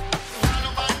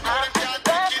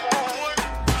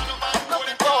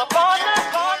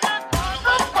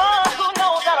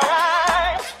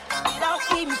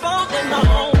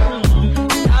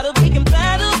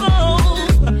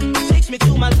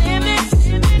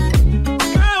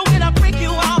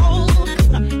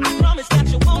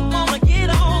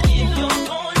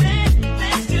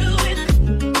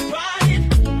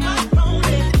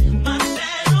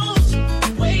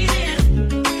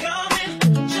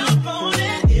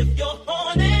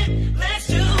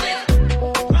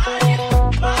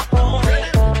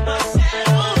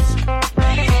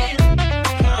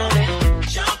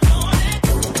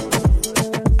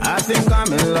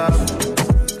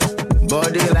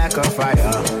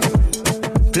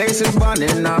 Places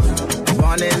burning up,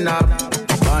 burning up,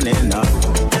 burning up.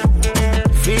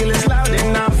 Feelings loud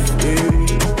enough,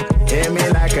 hear me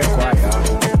like a choir.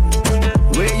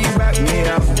 Will you back me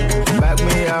up, back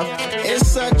me up? It's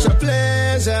such a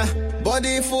pleasure,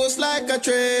 body feels like a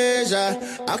treasure.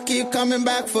 I'll keep coming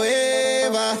back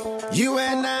forever, you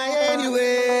and I any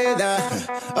weather.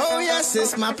 Oh yes,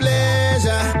 it's my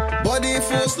pleasure, body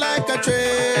feels like a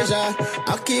treasure.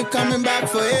 I'll keep coming back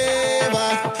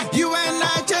forever, you and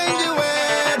I change the weather.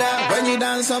 When you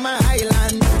dance on my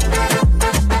island,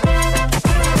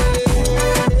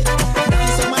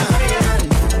 dance on my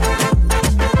island.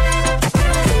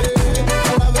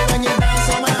 I love it when you dance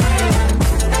on my island.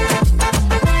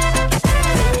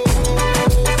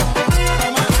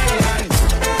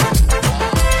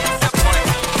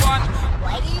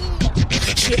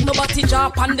 Shake my body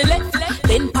drop on the left,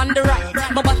 then on the right.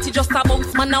 My body just a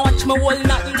bounce, man, now watch me whole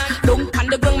night. Don't on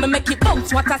the ground, me make it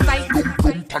bounce, what a sight.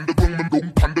 Don't on the ground, me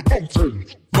don't on the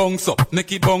bounce. Bounce up,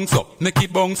 make it bounce up, make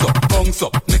it bounce up, bounce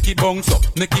up, make it bounce up,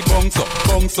 make it bounce up,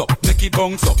 bounce up, make it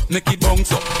bounce up, make it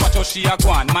bounce up. Watch how she a go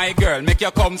on, my girl, make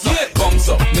your come up. Bounce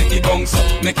up, make it bounce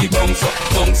up, make it bounce up,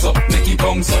 bounce up, make it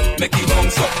bounce up, make it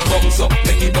bounce up, bounce up,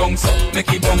 make it bounce up,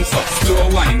 make it bounce up. Slow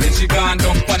wine, then she gone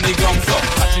down pon the ground up.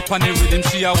 Catch it pon the rhythm,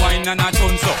 she a wine and a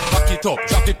turns up. Back it up,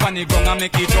 drop it pon the ground and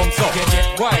make it jump up.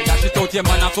 Get wild, dash it out your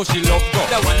man, so she love go.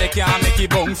 The one they can't make it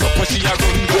bounce up, but she a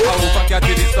run go. I hope I can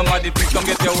do this, somebody please come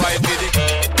get your wife with it.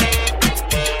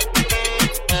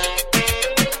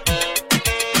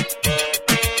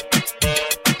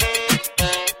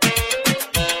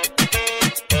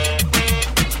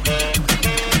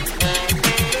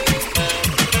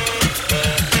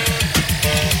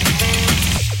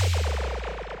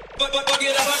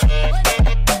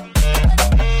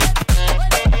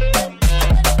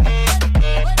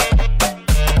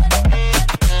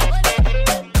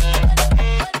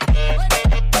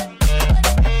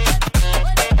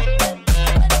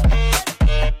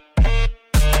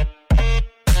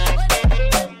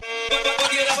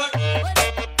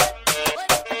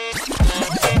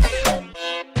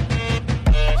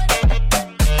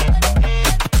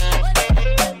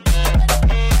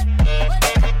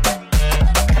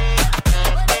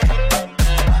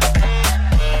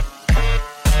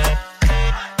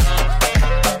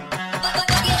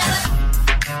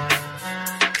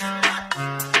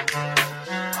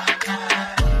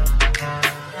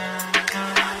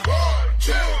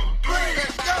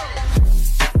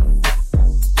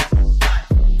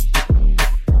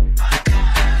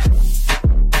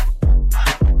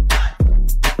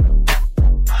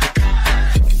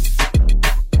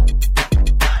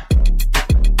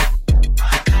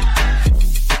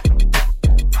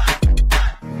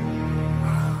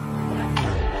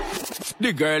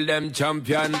 The girl them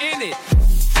champion in it.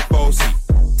 Bossy,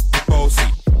 bossy.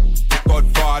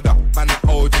 Godfather, man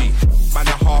a OG. Man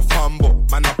a half humble,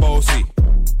 man a bossy.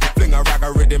 Fling a rag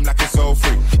a rhythm like it's so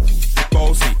free.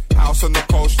 Bossy, house on the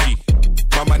coast G.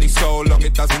 My money so long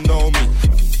it doesn't know me.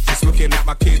 It's looking at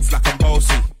my kids like I'm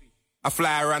bossy. I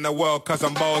fly around the world cause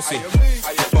I'm bossy.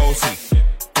 Bossy,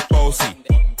 bossy.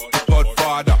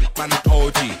 Godfather, man a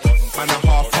OG. Man a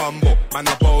half humble, man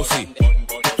a bossy.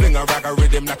 Fling a rag a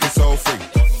rhythm like it's so free.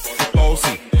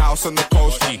 Bossy, house on the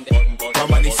coast G. My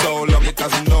money so long it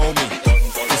doesn't know me.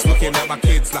 It's looking at my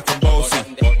kids like I'm bossy.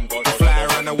 I fly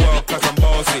around the world cause I'm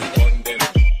bossy.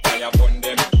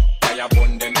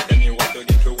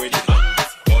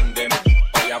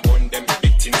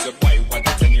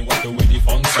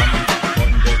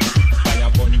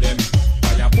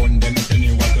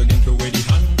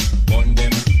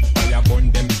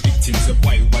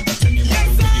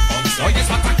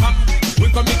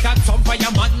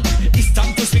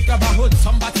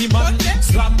 Somebody man,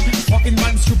 slam, fucking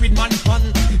man, stupid man, fun.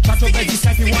 Try to get this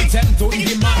if you want them to in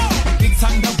the man. Big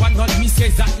and the one on me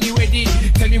says exactly ready.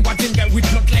 Tell me what them get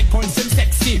with look like calls them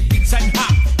sexy. Big and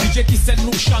hot, DJ Kiss and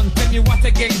Lucian. Tell me what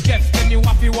again, Jeff, tell me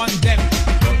what you want them.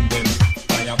 Burn them,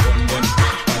 fire burn them,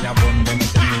 fire burn them.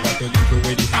 Tell me what to do to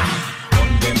ready.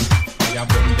 Burn them, fire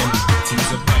burn them. Things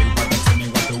are bright, but tell me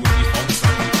what to ready on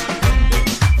some. Burn them,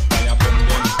 fire burn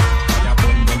them, fire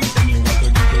burn them. Tell me what to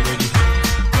do to ready.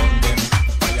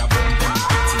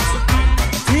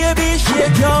 Baby,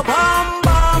 shake your bum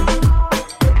bum,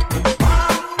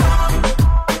 bum bum.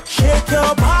 Shake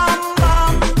your bum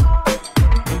bum,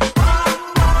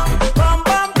 bum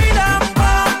bum, bidam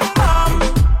bum bum.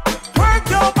 Work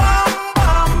your bum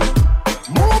bum,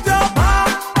 move your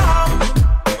bum bum,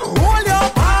 roll your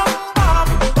bum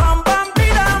bum,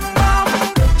 bidam bum.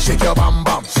 Shake your bum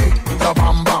bum, shake your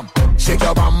bum bum, shake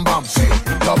your bum bum,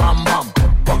 shake your bum bum,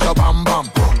 rock your bum bum,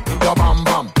 your bum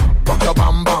bum, rock your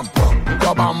bum bum.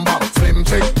 Bam bam, slim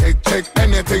chick,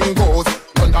 anything goes.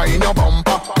 Thunder in your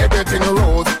bumper, everything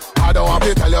rolls. I don't have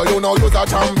to tell you, you know you're a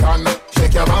champion.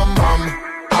 Shake your bam bam.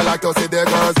 I like to see the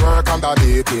girls work on the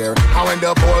beat here. And when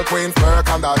the pole queens work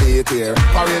on the beat here.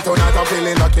 For real tonight I'm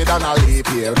feeling lucky than a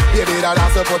leap here. Baby that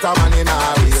has to put a man in a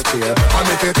wheelchair. And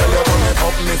if you tell you to make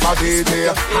up me for DJ,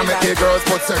 I make the girls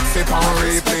put sexy on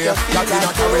replay.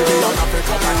 Latina, Caribbean,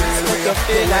 Africa, and railway.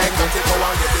 Feel like that you go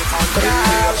and get it on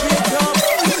replay.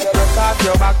 Broke off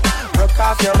your back, broke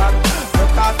off your back,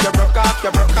 broke off your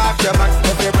back.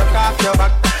 If you broke off your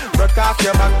back, broke off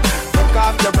your back, broke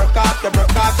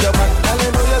off your back. Girl, you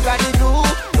know you got the glue,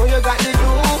 know you got the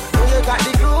glue, know you got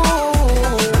the glue.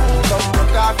 Come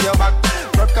broke off your back,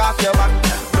 broke off your back,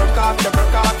 broke off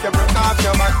your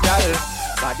back, girl.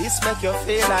 But this make you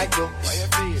feel like go.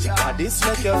 But this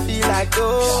make you feel like go.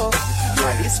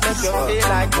 But this make you feel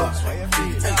like go.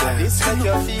 But this make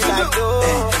you feel like go.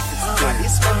 But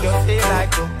this make you feel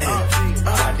like go.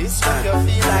 But this make you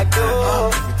feel like go.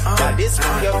 But this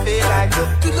make you feel like go.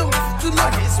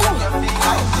 But this make you feel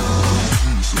like go.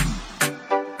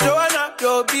 Joanna,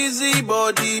 your busy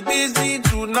body busy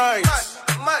tonight.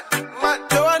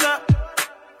 Joanna,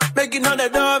 making all the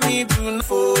dummy tune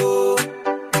for.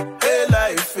 Hey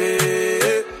life,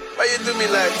 hey. Why you do me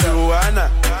like Joanna?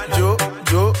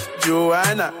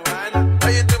 Joanna. Why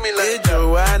you do me like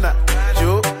Joanna?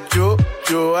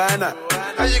 Joanna.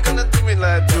 How you gonna do me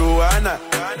like Joanna?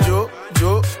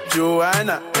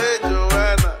 Joanna. Hey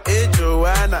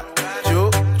Joanna.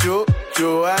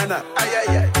 Joanna.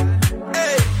 Ay.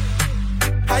 Hey.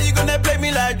 How you gonna play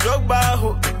me like Drogba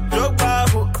ho?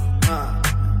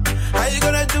 How you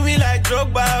gonna do me like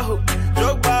Drogba ho?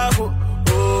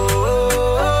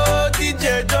 Oh,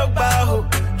 DJ Drogba ho.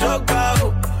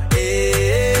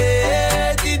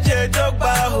 Hey, DJ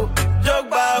Drogba ho.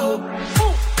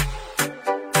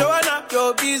 Joanna,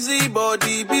 your busy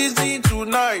body busy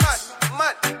tonight.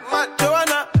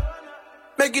 Joanna,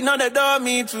 making all the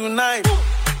dummy tonight.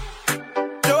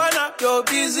 Joanna, your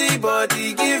busy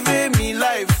body giving me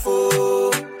life,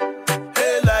 oh.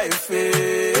 Hey, life,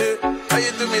 hey. How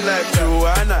you do me like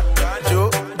Joanna?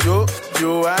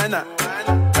 Joanna.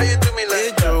 How you do me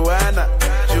like Joanna?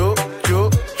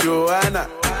 Joanna.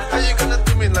 How you gonna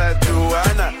do me like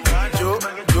Joanna?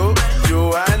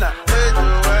 Joanna.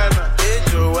 Hey,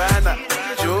 Joanna.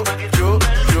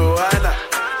 Joanna.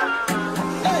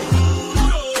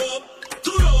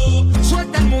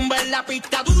 Suelta el mumba en la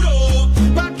pista duro,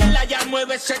 pa' que la ya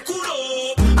mueve ese culo.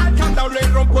 Al cantao le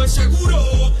rompo el seguro.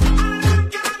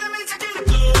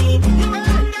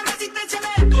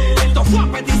 Esto fue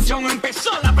a petición,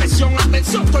 empezó la presión,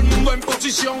 atención, todo el mundo en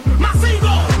posición. ¡Masivo!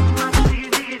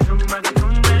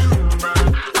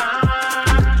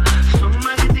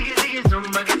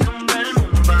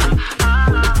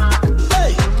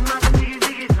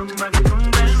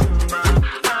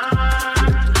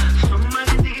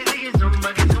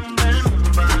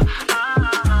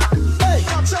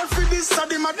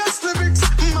 baddest lyrics.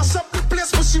 Mash up the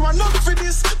place, but she want not for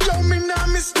this. Yo, me now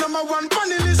miss number one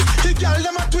funny list. The girl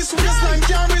them a twist waistline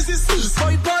can't resist.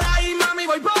 Voy por ahí, mami,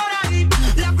 voy por ahí.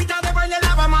 La pista de baile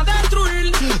la vamos a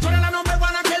destruir. Tú eres la number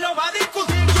one que lo va a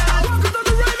discutir. Yeah, welcome to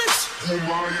the remix.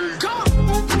 Go.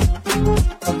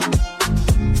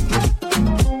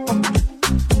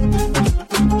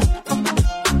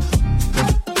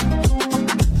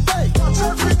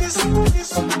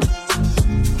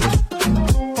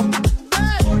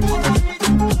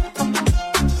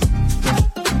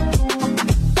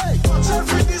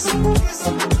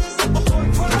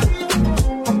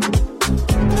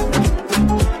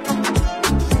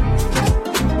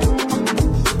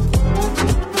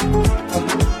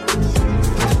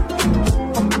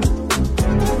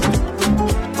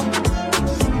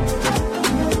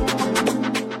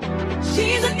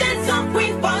 She's a dancer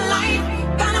queen for life,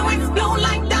 gonna explode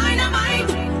like dynamite.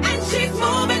 And she's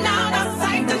moving out of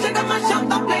sight, and she gonna shut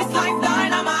the place like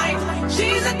dynamite.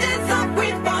 She's a dancer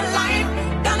queen for life,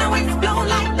 gonna explode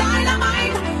like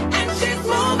dynamite. And she's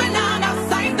moving out of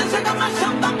sight, and she gonna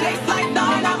shut the place like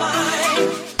dynamite.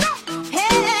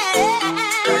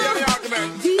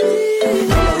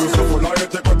 You so full of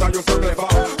it, but you so clever.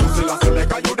 You still a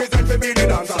select, and you design to be the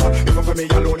dancer. Even for me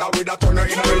alone, I with a turner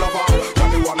in a lover. Tell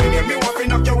me what me name, me want to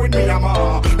knock you with me,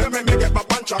 ama. Then make me get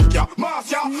back and chuck ya,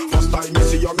 mass ya. First time me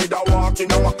see you, me da walk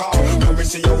in a car. Now me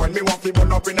see you when me want to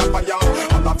burn up in a fire.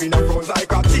 All up in a froze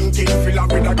like a thinking filler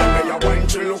with a girl. Me a wine,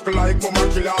 she look like mama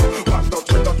killer. One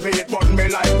touch me, it burn me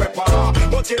like pepper.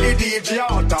 But you the DJ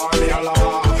out on me a la.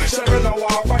 She will not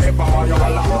walk forever, you a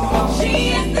la. She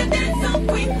is the dancer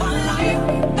queen for life,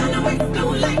 gonna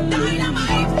explode like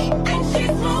dynamite. And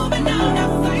she's moving out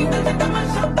of sight, and she gonna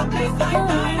shut the place like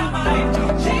dynamite.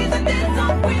 She's a dancer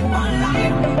queen for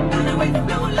life, gonna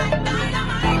explode like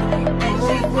dynamite. And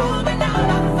she's moving out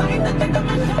of sight, and she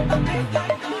gonna shut the place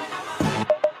like dynamite.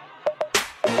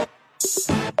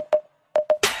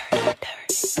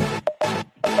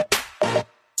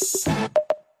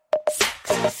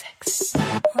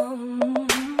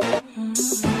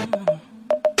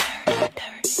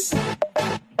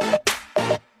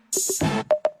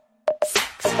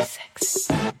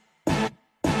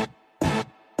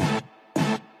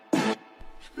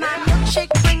 My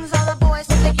milkshake brings all the boys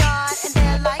to the yard, and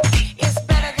they're like, it's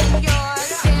better than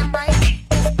yours. Damn right,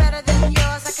 it's better than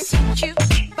yours. I could teach you,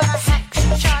 but I have to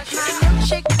charge. My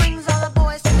milkshake brings all the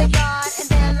boys to the yard, and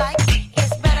they're like,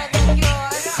 it's better than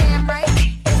yours. Damn right,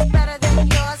 it's better than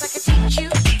yours. I could teach you,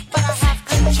 but I have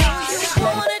to charge. You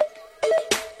want it?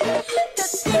 The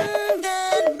thing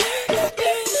that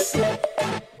makes me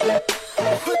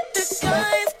what the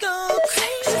guys go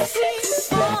crazy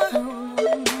for.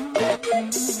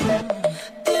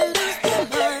 They lose their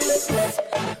minds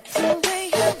the way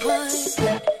you want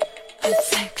a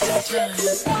sexy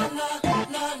time.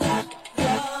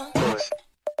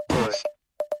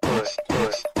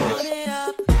 Put it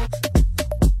up.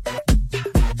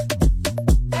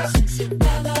 Sexy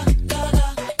la la la la la.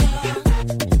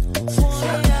 Put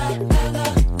it up la la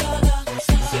la la la.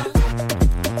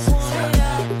 Put it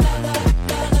up la la la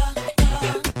la la.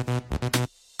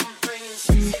 I'm bringing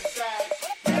sexy back.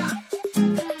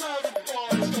 Them other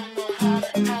boys don't know how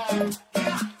to act.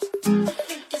 I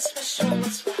think it's special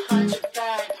what's behind your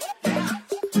back.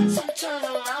 So turn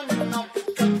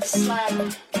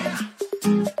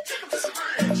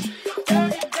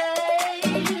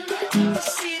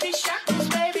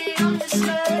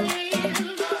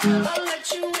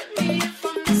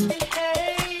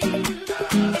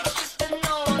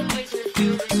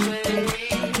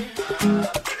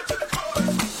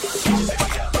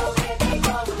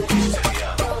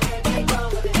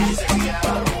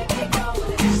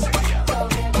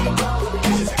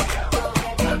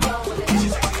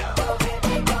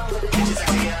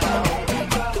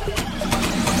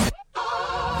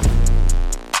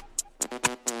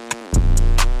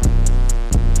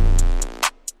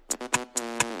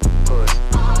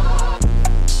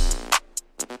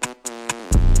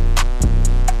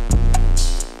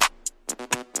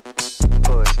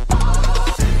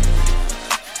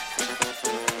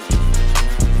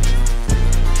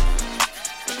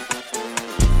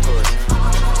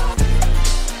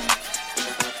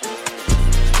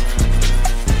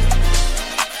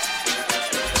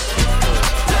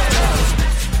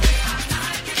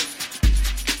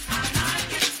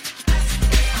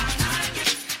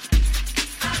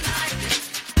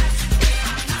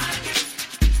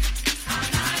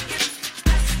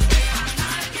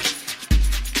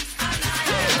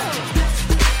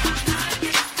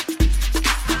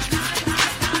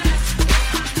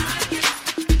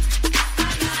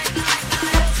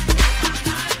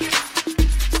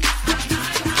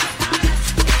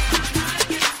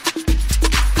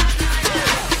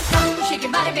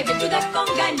that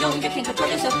conga. No, you can't control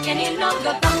yourself any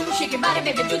longer. Come, shake your body,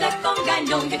 baby, do that conga.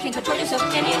 No, you can't control yourself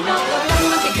any longer.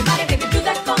 Come, shake your body, baby, do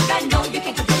that conga. No, you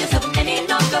can't control yourself any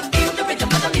longer. Feel the rhythm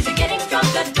of the music getting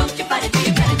stronger. Don't you fight it till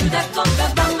you gotta do that conga.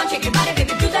 Come, shake your body,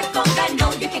 baby, do that conga. No,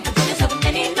 you can't control yourself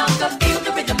any longer. Feel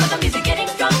the rhythm of the music getting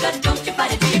stronger. Don't you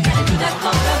fight it till you gotta do that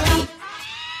conga.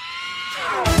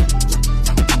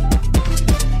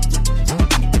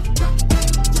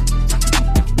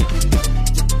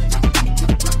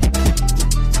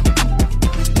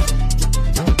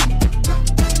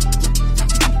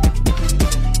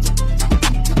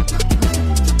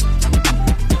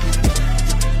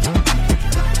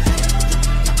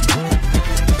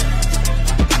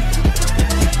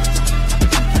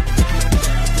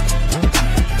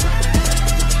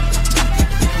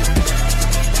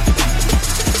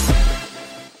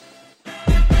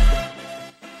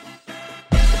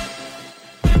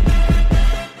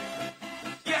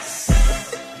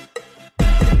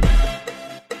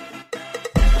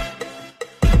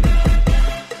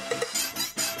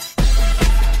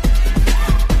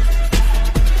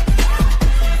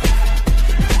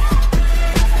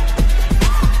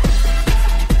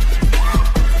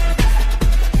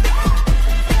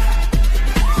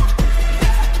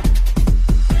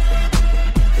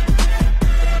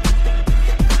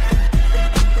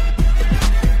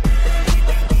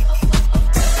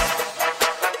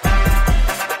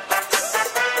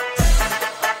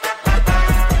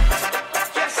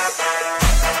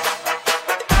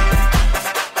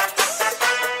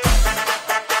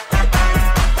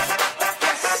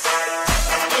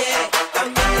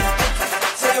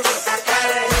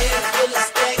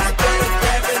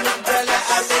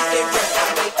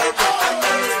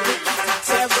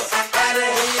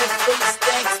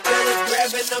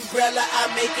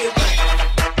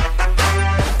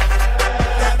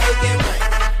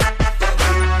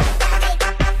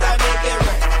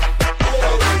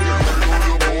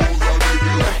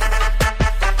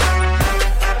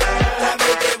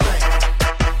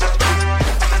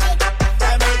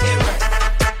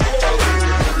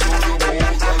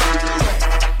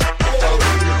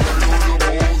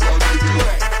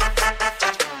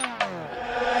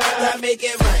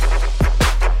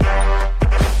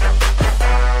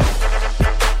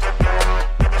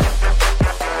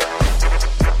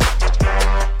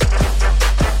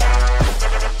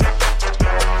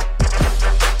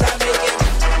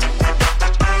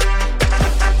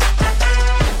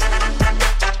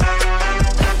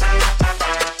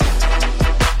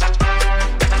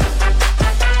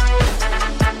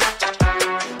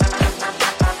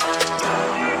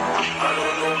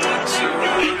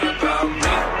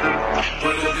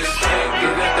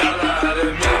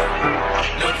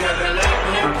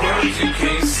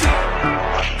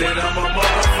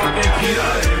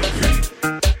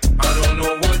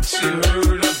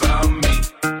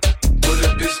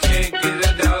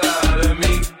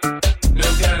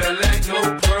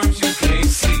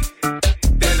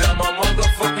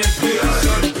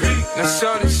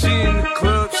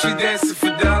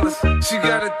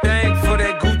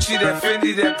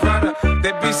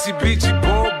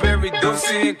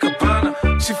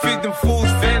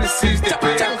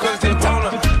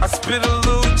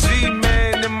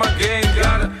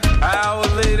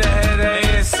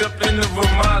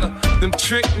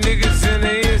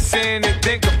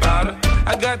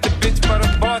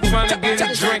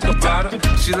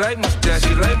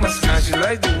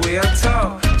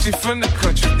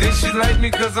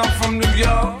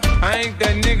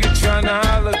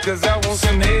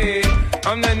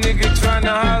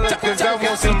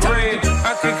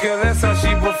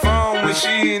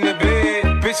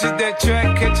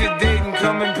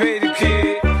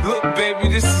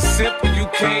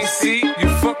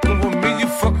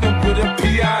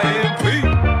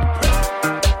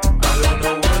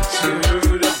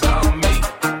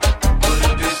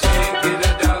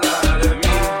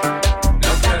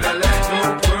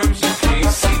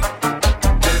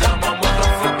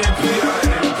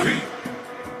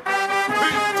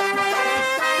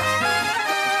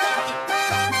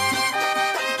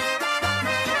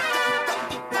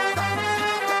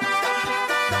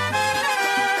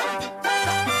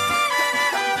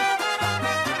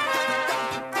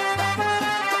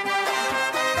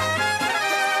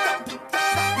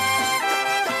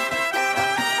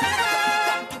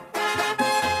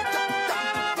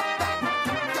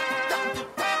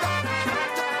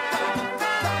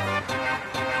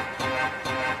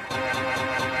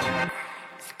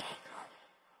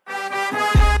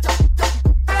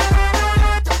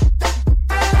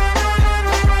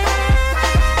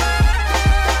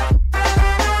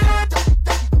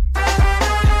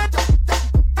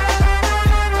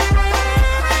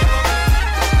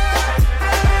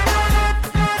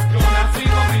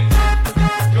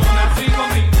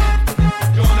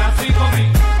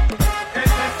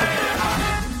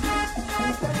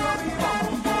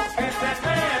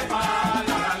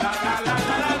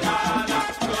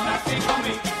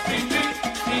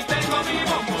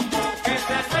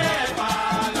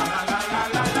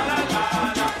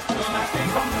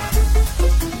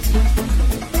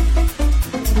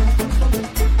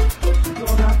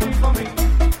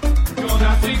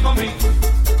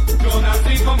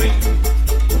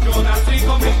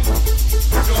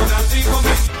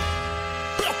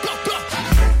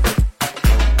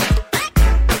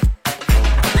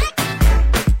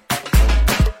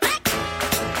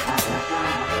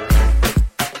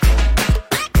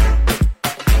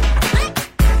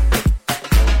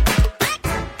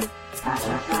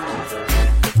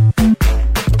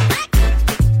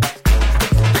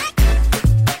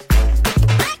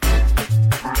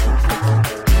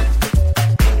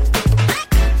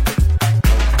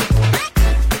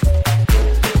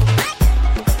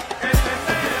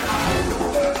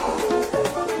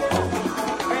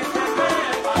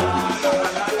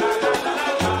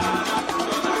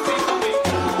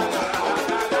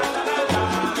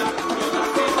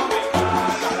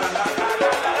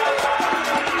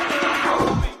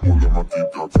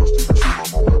 Hola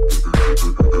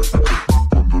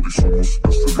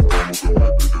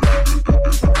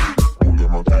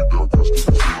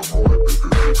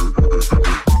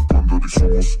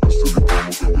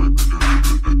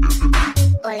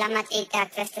matita,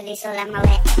 questo di sola ma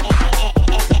we.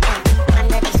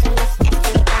 Quando diciamo questo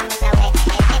li vamos a we.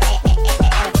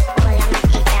 Hola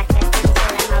matita, questo di sola ma we.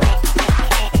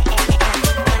 Quando diciamo questo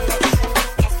li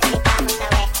vamos a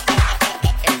we.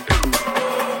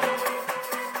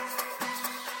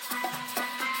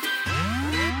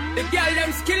 The girl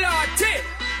them skill arty.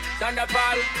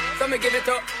 Thunderpal, some give it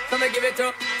up, some give it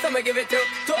up, some give it up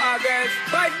to our girls.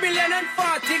 5 million and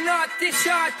 40 naughty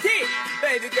shorty.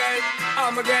 Baby girl,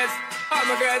 all my girls, all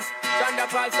my girls.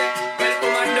 Thunderpal say,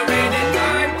 welcome on the way the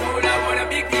time. Cold, I wanna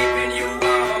be keeping you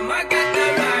warm. I got the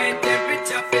right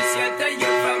temperature for shelter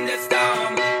you from the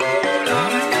storm. Hold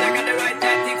on, girl, I got the right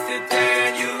tactics to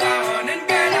turn you on. And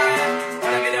girl, I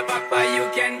wanna be the papa, you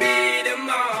can be the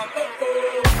mom. Oh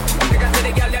oh. Like I said,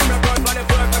 the girl them run for the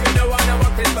floor, come you don't wanna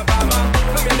walk this my mama.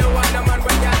 Come you don't want a man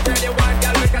when you turn you on,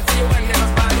 girl, we can see you when them a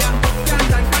fan ya. Can't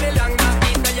stand for the long, not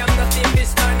eat the young, not see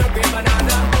fish, no green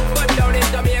banana. But down in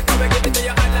Jamaica, we give it to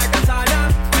you hot like a sauna.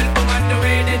 Well, come on the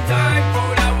way the time,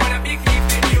 cold, I wanna be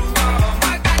keeping you warm.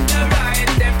 I got the right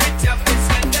temperature for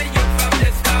shelter you from the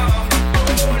storm.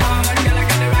 Hold on, girl, I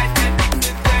got the right tactics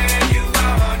to turn you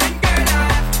on. And girl,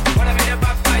 I wanna be the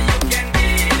papa, you can be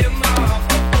the mom.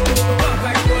 Walk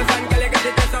like clothes and girl, you got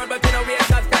the test out, but you know we ain't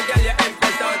shots, cause girl, you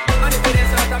empress out. And if it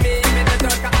is out of me, you make the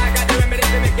talk, cause I got the remedy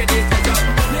to make it decent out.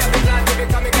 Me have the plan to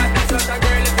become a goddess out, and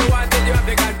girl, if you want it, you have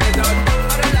the confess out.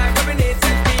 I don't like when we need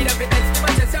sex, speed up, it takes too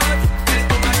much chest out. Well,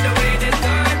 come on the way this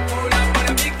time, hold I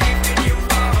wanna be keeping you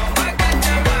warm. I got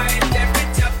the right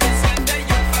temperature to shelter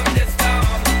you from the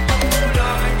storm. Hold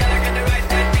on, girl, I got the right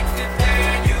tactics to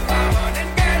turn you on.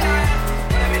 And girl, I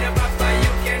wanna be the papa,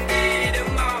 you can be the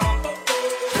mom.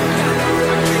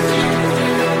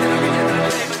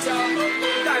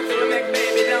 Time to make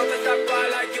baby now, but stop call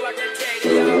like you, I can change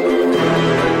you.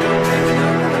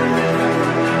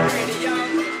 Radio,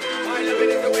 my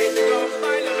loving is the way to go,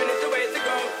 my loving is the way to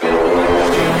go.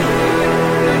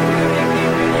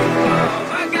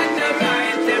 I got the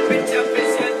right temperature for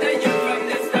shelter you from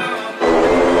the storm.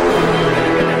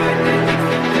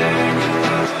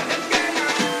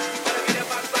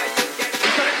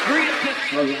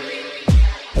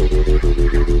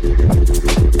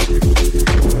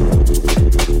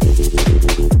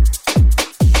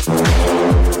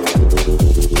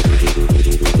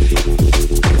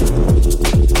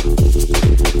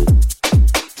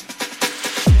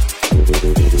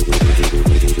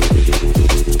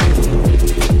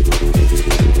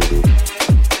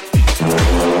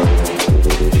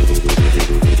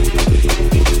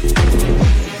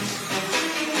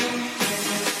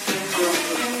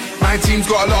 My team's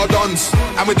got a lot of dons,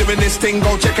 and we're doing this thing,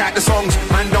 go check out the songs.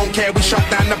 Man, don't care, we shut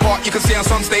down the park, you can see us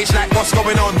on stage like what's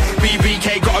going on.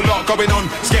 BBK got a lot going on,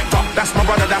 Skepta, that's my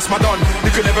brother, that's my don.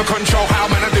 You can never control how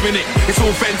man are doing it, it's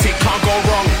authentic, can't go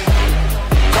wrong.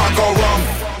 Can't go wrong.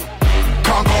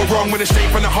 Can't go wrong when it's straight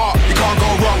from the heart, you can't go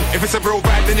wrong. If it's a real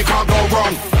bad, then you can't go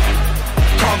wrong.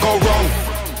 Can't go wrong.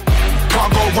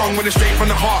 Can't go wrong when it's straight from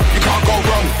the heart, you can't go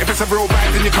wrong. If it's a real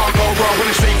bad, then you can't go wrong. When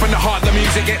it's straight from the heart, the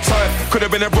music gets heard. Could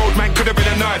have been a roadman, could have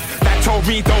been a nerd. That told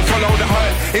me don't follow the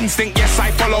herd. Instinct, yes,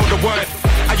 I follow the word.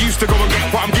 I used to go and get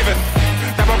what I'm given.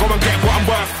 Now I go and get what I'm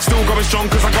worth. Still going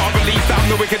strong cause I can't believe that I'm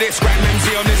the wickedest grand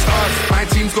MC on this earth. My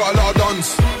team's got a lot of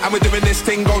dons, and we're doing this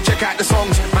thing, go check out the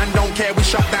songs. Man, don't care, we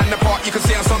shut down the park, you can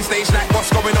see us on stage like what's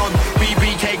going on.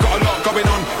 BBK got a lot going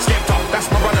on, Skepta,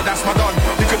 that's my brother, that's my don.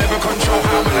 You can never control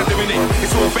how man are doing it,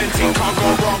 it's authentic, can't go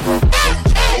wrong.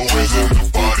 Always in the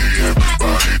party,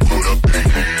 everybody put up their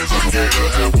hands. I get a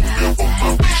half a meal for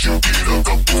my bitch, you get a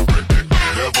couple bread.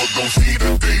 Never gon' see the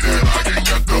day that I ain't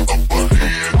got the upper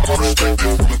hand.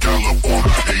 Perspective from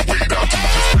California, they wait out to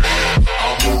Japan.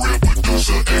 I'm a real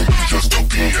producer and you just a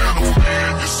piano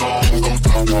man. Your songs don't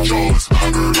top the charts, I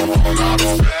heard them all out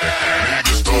of fan.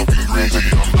 Niggas talking crazy,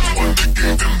 I'm the one that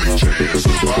gave them their chance.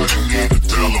 Somebody need to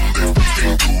tell them that we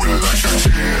can't do it like I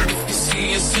can. You see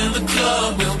us in the club,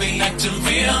 we'll be acting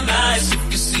real nice.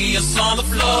 If you see us on the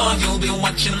floor, you'll be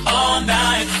watching all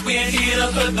night. We ain't here to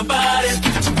hurt nobody.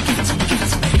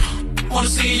 Wanna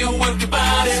see you work your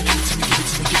body.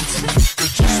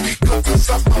 Just because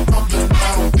I'm rumbling,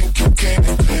 I don't think you came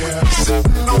in clear.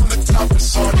 Sitting on the top,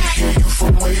 it's hard to hear you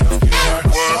from way up here.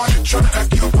 Why you trying to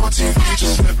act you on TV?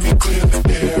 Just let me clear the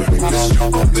air. Missed you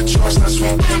on the charts last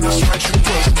weekend, that's right, you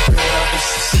wasn't there.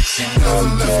 Single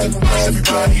left and right,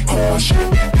 everybody on my shit.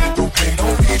 Don't pay no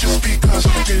heed just because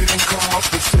we didn't come up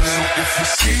with this. So if you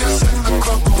see us in the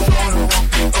club, go on and walk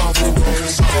the other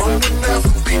way.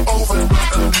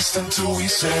 listen to we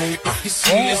say. You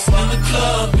see us in the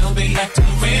club, we'll be acting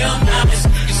real nice.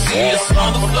 You see us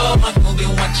on the floor, we'll be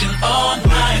watching all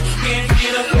night. Can't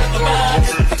get up with the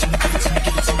body.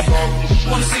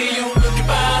 Wanna see you move your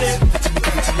body.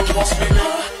 We must be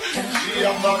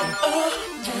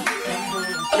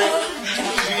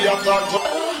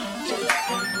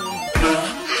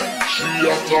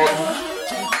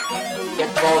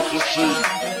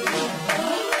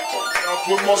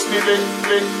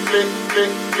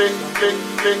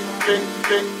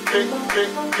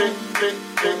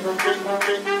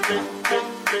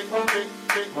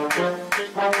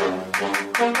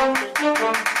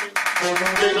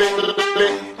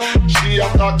She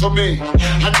have talked to me,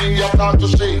 and he have talked to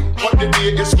she. But the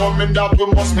day is coming that we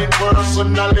must meet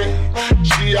personally.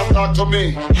 She have talked to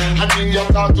me, and he have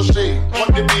talked to she.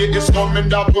 But the day is coming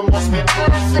that we must meet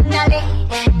personally.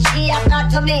 She have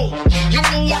talked to me, and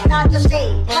he have talked to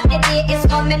she. But the day is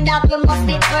coming that we must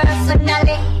meet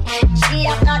personally. She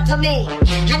have talked to me,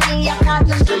 and he have talked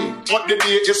to she. But the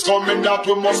day is coming that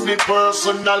we must meet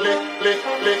personally.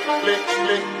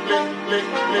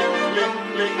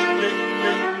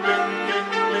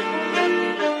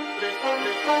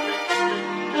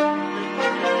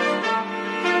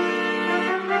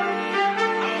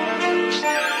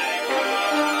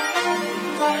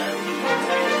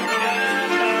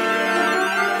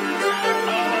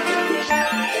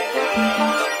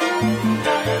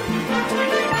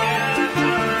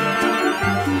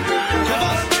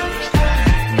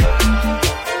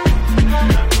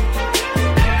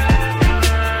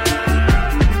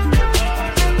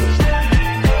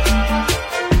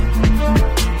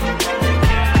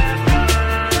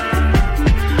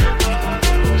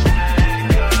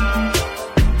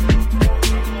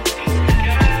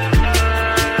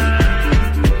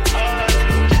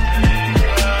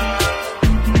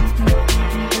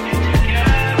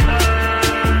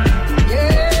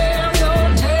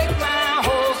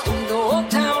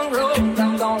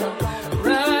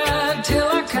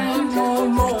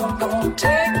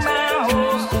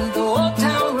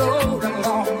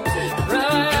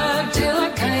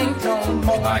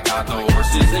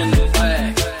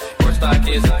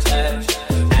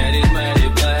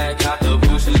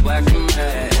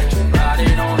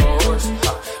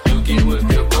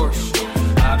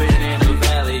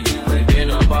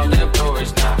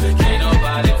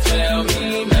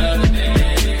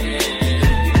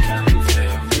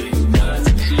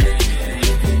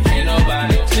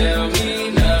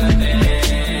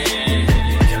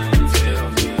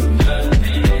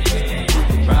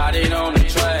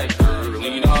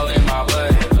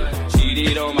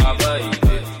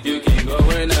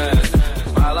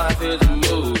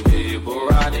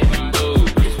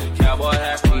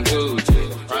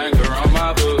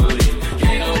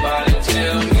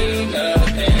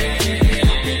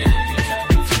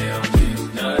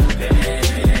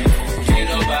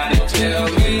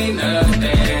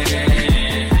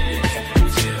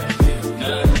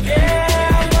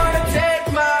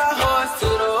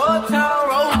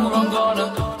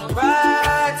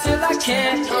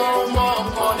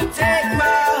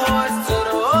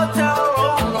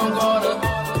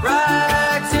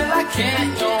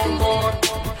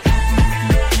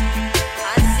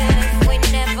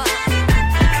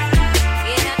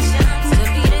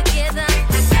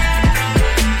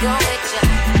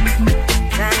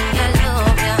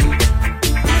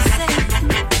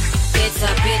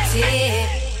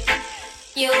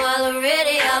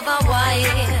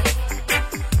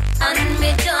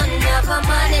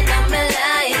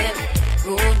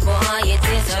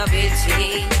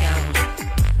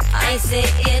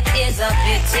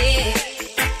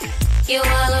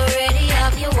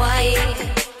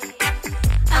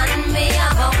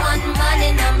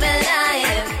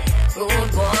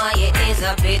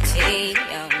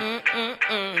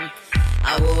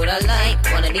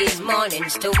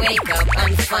 To wake up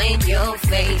and find your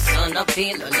face on a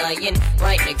pillow lying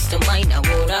right next to mine. I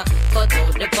woulda cut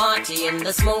out the party and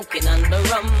the smoking and the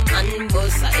rum and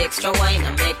bust a extra wine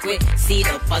and make we see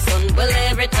up a sun. Well,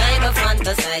 every time I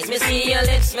fantasize, me see your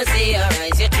lips, me see your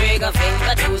eyes, your trigger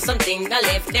finger do something. I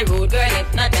left the road girl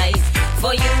hypnotized.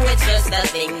 For you it's just a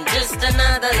thing, just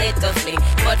another little fling.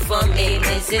 But for me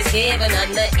this is heaven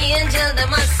and the angel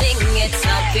them a sing. It's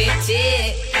a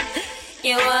pity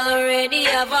you already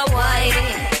have a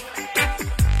wife,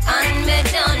 and me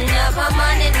don't have a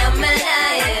man in my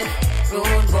life.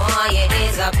 Rude boy, it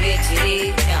is a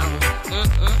pity.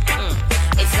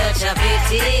 It's such a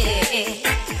pity.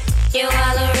 You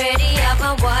already have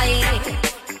a wife,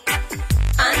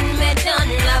 and me don't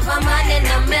have a man in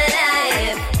my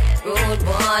life. Rude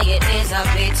boy, it is a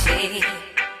pity.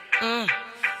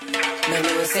 Me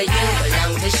know say you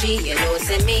belong to she, you know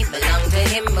say me belong to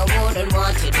him. I wouldn't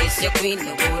want to diss your queen,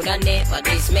 I would never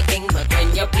diss my king. But when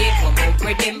you play for my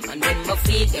rhythm and when my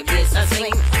feet the bass I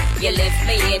swing, you left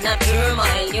me in a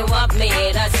turmoil, you have me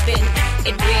in a spin.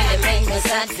 It really made me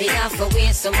sad for you for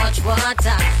waste so much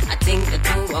water. I think the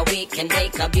two of we can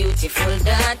make a beautiful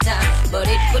daughter, but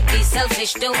it would be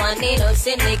selfish to want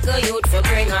innocent little youth for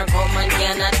bring her home and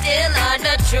cannot tell her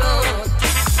the truth.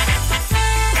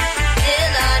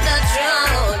 Tell her the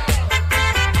truth.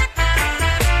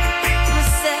 You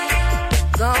say,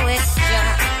 go with ya,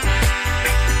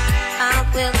 I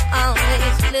will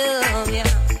always love you.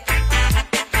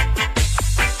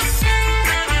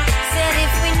 Said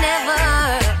if we never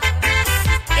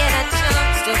get a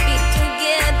chance to be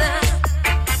together,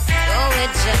 go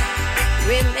with ya,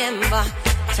 remember,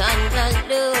 Tanya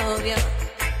love you.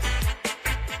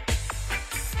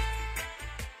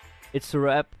 It's a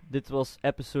wrap. Dit was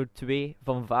episode 2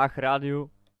 van Vaag Radio.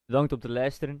 Bedankt om te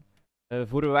luisteren.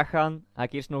 Voor we weggaan, ga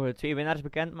ik eerst nog 2 winnaars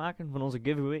bekendmaken van onze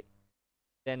giveaway.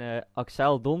 Dat zijn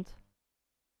Axel Dont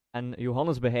en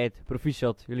Johannes Beheid.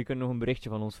 Proficiat, jullie kunnen nog een berichtje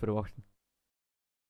van ons verwachten.